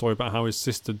them a little story about how his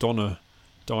sister Donna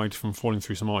died from falling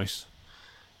through some ice.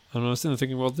 And I was sitting there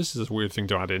thinking, well, this is a weird thing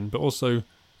to add in, but also,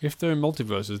 if they're in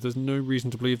multiverses, there's no reason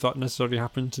to believe that necessarily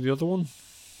happened to the other one.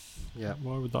 Yeah.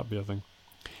 Why would that be a thing?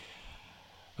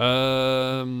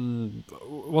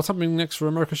 What's happening next for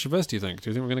America Chavez, do you think? Do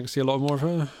you think we're going to see a lot more of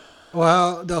her?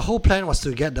 Well, the whole plan was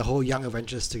to get the whole Young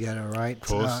Avengers together, right? Of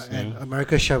course, and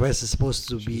America Chavez is supposed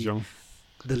to be young.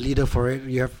 The leader for it.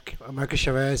 You have America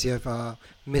Chavez, you have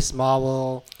Miss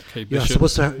Marvel, Kate you're Bishop.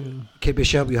 supposed to have Kate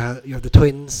Bishop, you have the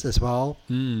twins as well.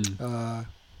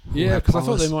 Yeah, because I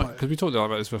thought they might, because we talked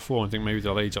about this before, I think maybe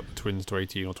they'll age up the twins to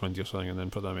 18 or 20 or something and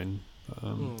then put them in.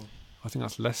 I think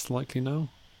that's less likely now.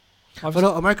 But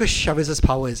no, America Chavez's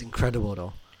power is incredible,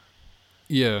 though.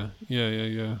 Yeah.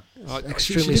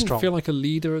 Extremely she strong. Didn't feel like a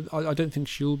leader. I don't think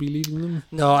she'll be leading them.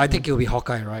 No, I think it'll be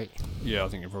Hawkeye, right? Yeah, I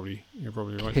think you're probably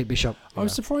right. Kate Bishop. I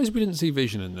was surprised we didn't see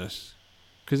Vision in this,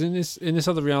 because in this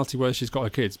other reality where she's got her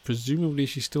kids, presumably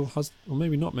she still has, or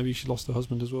maybe not. Maybe she lost her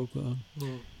husband as well. But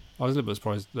I was a little bit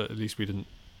surprised that at least we didn't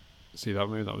see that.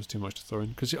 Maybe that was too much to throw in,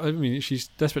 because I mean she's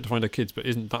desperate to find her kids, but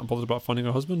isn't that bothered about finding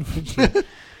her husband,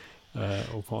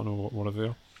 or partner, or whatever they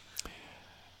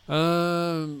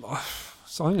are.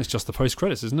 So I think it's just the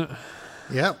post-credits, isn't it?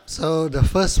 Yeah. So the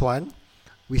first one,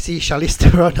 we see Charlize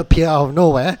Theron appear out of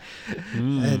nowhere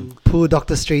and pull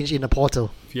Doctor Strange in a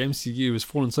portal. The MCU has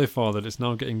fallen so far that it's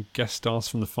now getting guest stars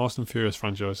from the Fast and Furious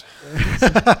franchise.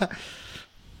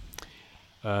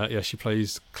 She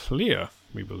plays Clea,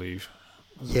 we believe.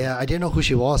 Yeah, I didn't know who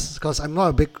she was because I'm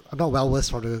not well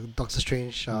versed for the Doctor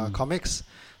Strange comics,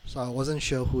 so I wasn't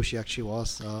sure who she actually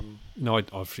was. No, I'd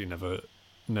obviously never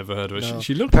heard of her. No.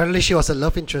 She looked. Apparently, she was a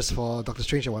love interest for Doctor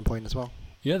Strange at one point as well.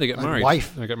 Yeah, they get And married.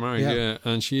 wife. They get married. Yeah,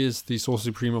 and she is the Sorcerer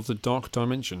Supreme of the Dark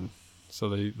Dimension. So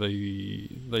they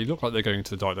look like they're going to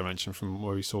the Dark Dimension from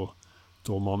where we saw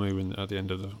Dormammu at the end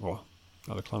of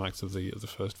at the climax of the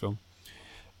first film.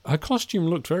 Her costume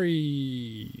looked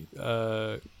very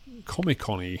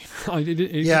Comic-Con-y. I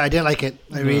didn't like it.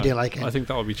 I really didn't like it. I think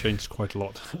that will be changed quite a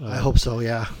lot. I hope so.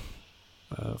 Yeah.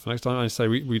 For next time, I say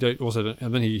we don't also,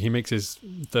 and then he makes his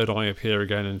third eye appear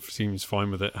again and seems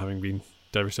fine with it, having been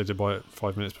devastated by it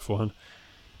 5 minutes beforehand.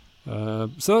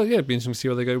 So yeah, it'd be interesting to see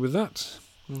where they go with that.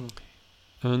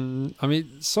 And I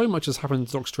mean, so much has happened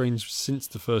to Doctor Strange since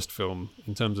the first film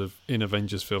in terms of in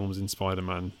Avengers films, in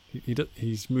Spider-Man.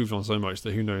 He's moved on so much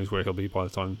that who knows where he'll be by the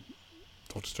time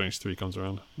Doctor Strange 3 comes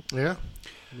around. Yeah,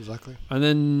 exactly. And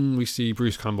then we see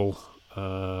Bruce Campbell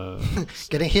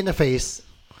getting hit in the face.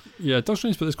 Yeah, Doctor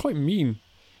Strange, but it's quite mean.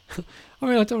 I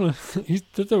mean, I don't know.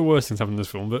 There are worse things happen in this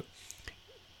film, but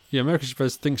yeah, America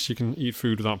Chavez thinks she can eat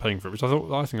food without paying for it, which I think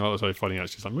that was very funny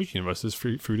actually. It's like, Mookie Universe,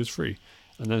 food is free.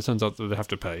 And then it turns out that they have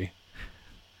to pay.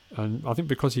 And I think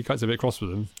because he gets a bit cross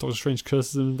with them, Doctor Strange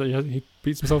curses him that he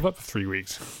beats himself up for 3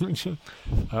 weeks. which is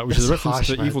a reference harsh,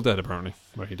 to Evil Dead, apparently,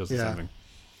 where he does the same thing.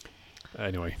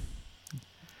 Anyway.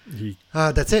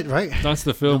 That's it, right? That's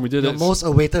the film. We did it. The most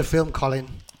awaited film, Colin.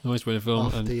 Most awaited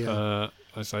film. And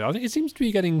I think it seems to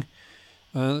be getting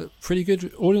pretty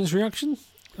good audience reaction.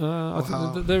 I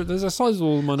think there's a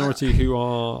sizable minority who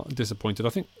are disappointed. I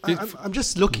think I'm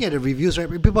just looking at the reviews, right?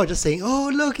 People are just saying,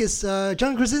 "Oh, look, it's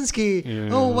John Krasinski. Yeah.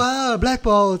 Oh wow, Black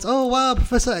Bolt. Oh wow,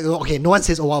 Professor X." Okay, no one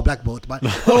says, "Oh wow, Black Bolt," but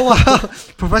 "Oh wow,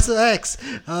 Professor X."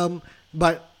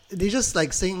 But they're just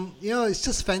like saying, it's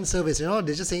just fan service. They're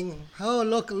just saying, "Oh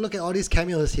look at all these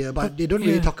cameos here," but they don't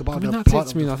really talk about the plot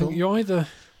of the film. I think you're either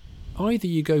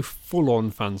you go full on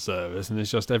fan service and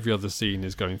it's just every other scene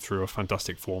is going through a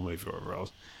Fantastic Four movie or whatever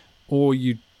else, or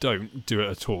you don't do it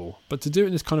at all. But to do it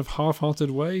in this kind of half-hearted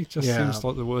way just seems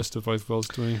like the worst of both worlds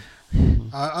to me.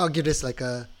 I'll give this like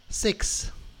a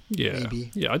 6. Yeah,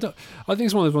 maybe. Yeah. I think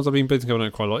it's one of those ones I've been thinking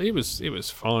about quite a lot. It was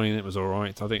fine. It was all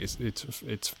right. I think it's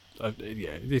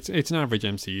an average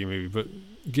MCU movie, but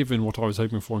given what I was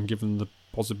hoping for and given the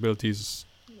possibilities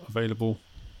available,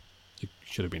 it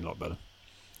should have been a lot better.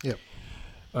 Yep.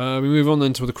 We move on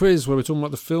then to the quiz where we're talking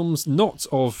about the films, not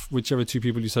of whichever two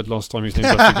people you said last time whose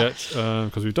names I forget,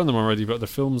 because we've done them already, but the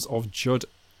films of Judd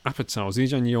Apatow.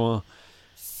 Zijan, you are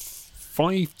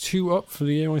 5-2 up for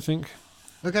the year, I think.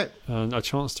 Okay. And a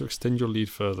chance to extend your lead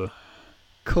further.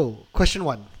 Cool. Question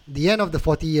 1. The end of The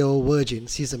 40-Year-Old Virgin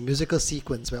sees a musical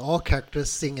sequence where all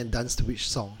characters sing and dance to which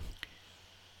song?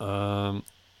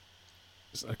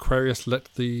 Aquarius, Let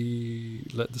the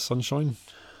Sun Shine?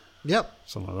 Yep.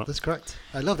 Something like that. That's correct.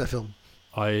 I love that film.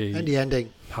 And the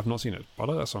ending. Have not seen it, but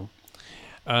I like that song.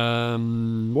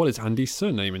 What is Andy's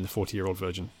surname in The 40-Year-Old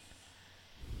Virgin?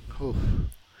 Oh.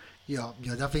 Yeah,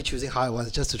 you're definitely choosing hard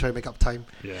ones just to try to make up time.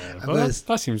 Yeah, well,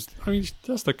 that seems... I mean,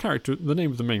 that's the character, the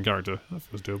name of the main character. That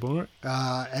feels doable, right?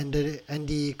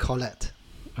 Andy Collette.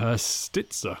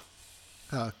 Stitzer.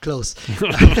 Close.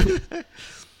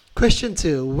 Question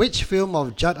 2. Which film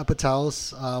of Judd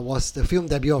Apatow's was the film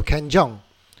debut of Ken Jeong,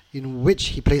 in which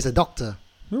he plays a doctor?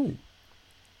 Oh.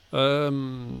 I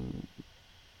mean,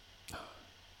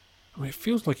 it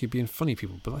feels like he'd be in Funny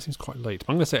People, but that seems quite late.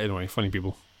 I'm going to say it anyway, Funny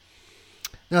People.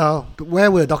 No,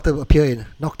 where will the doctor appear in?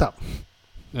 Knocked Up.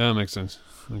 Yeah, that makes sense.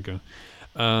 Okay.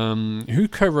 Who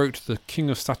co-wrote The King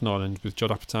of Staten Island with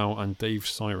Judd Apatow and Dave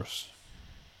Cyrus?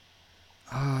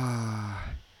 Yeah,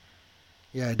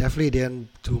 definitely didn't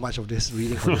do much of this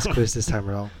reading for this quiz this time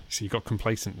around. So you got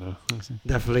complacent now.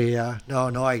 Definitely, yeah.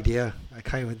 No idea. I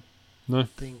can't even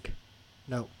think.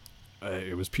 No.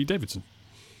 It was Pete Davidson.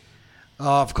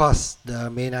 Oh, of course, the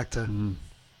main actor.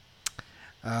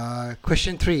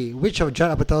 Question 3. Which of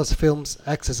Judd Apatow's films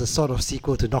acts as a sort of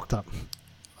sequel to Knocked Up?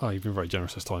 Oh, you've been very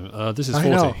generous this time. This is 40.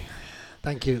 I know.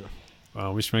 Thank you.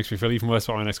 Which makes me feel even worse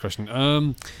about my next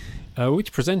question.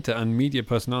 Which presenter and media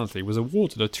personality was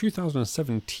awarded a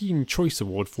 2017 Choice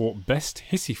Award for Best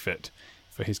Hissy Fit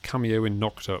for his cameo in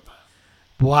Knocked Up?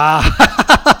 Wow.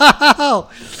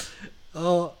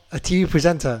 Oh, a TV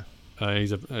presenter.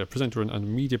 He's a presenter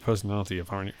and media personality,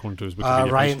 apparently, according to his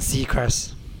Wikipedia Ryan page.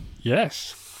 Seacrest.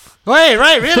 Yes. Wait,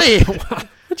 right, really?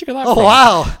 Where'd you get that from?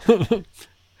 Wow.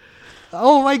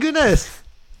 Oh, my goodness.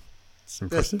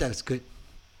 That's good.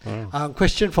 Wow.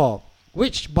 Question 4.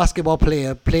 Which basketball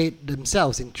player played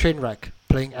themselves in Trainwreck,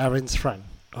 playing Aaron's friend?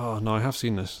 Oh, no, I have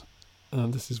seen this.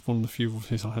 This is one of the few of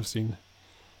his I have seen.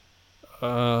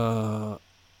 How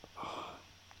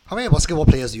many basketball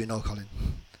players do you know, Colin?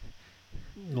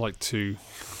 Like 2.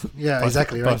 Yeah,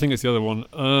 exactly, right. But I think it's the other one.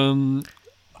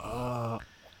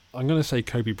 I'm going to say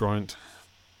Kobe Bryant.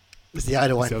 It's the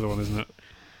other one. It's the other one, isn't it?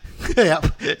 Yep,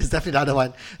 it's definitely the other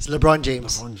one. It's LeBron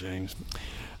James.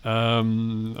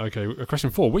 Okay, question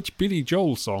 4. Which Billy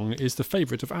Joel song is the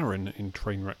favourite of Aaron in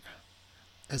Trainwreck?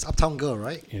 It's Uptown Girl,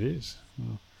 right? It is.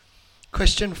 Oh.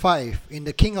 Question 5. In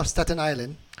The King of Staten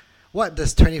Island, what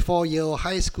does 24-year-old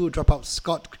high school dropout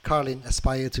Scott Carlin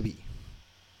aspire to be?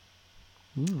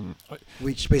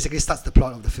 Which basically starts the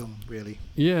plot of the film, really.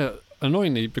 Yeah,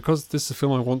 annoyingly, because this is a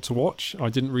film I want to watch, I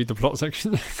didn't read the plot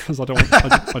section because I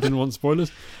didn't want spoilers.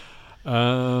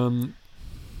 Well,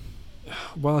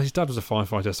 his dad was a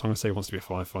firefighter, so I'm going to say he wants to be a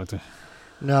firefighter.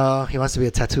 No, he wants to be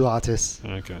a tattoo artist.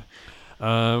 Okay.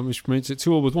 Which makes it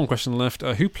 2-2 with one question left.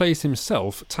 Who plays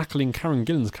himself tackling Karen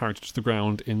Gillan's character to the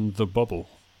ground in The Bubble?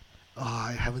 Oh,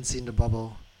 I haven't seen The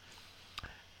Bubble.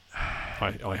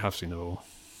 I have seen The Bubble.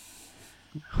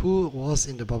 Who was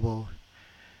in The Bubble?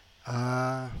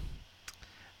 I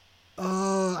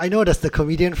know that's the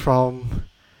comedian from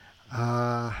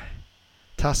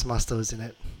Taskmaster, isn't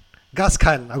it? Gus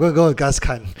Khan. I'm going to go with Gus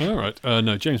Khan. All right.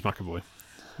 No, James McAvoy.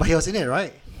 But he was in it,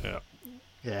 right? Yeah.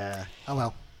 Yeah. Oh,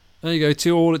 well. There you go.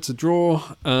 2-2. It's a draw.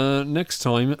 Next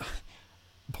time,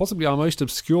 possibly our most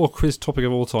obscure quiz topic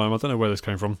of all time. I don't know where this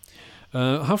came from.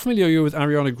 How familiar are you with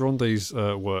Ariana Grande's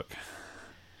work?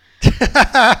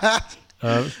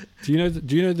 Do you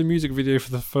know the music video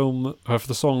for the film for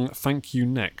the song "Thank You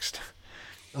Next"?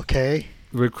 Okay.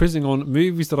 We're quizzing on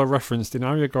movies that are referenced in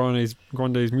Ariana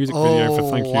Grande's music video for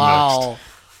 "Thank You Next."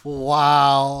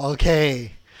 Wow.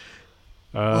 Okay.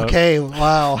 Okay.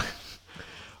 Wow.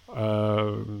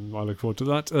 I look forward to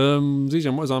that.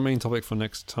 Zijan, what is our main topic for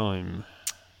next time?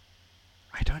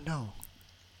 I don't know.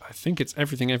 I think it's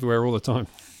Everything Everywhere All the Time.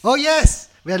 Oh yes,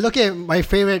 we are looking at my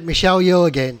favorite Michelle Yeoh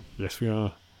again. Yes, we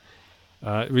are.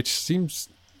 Which seems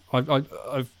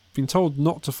I've been told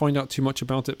not to find out too much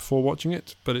about it before watching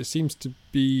it, but it seems to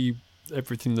be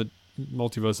everything that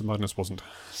Multiverse of Madness wasn't.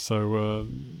 So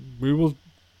we will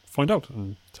find out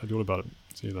and tell you all about it.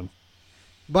 See you then.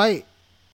 By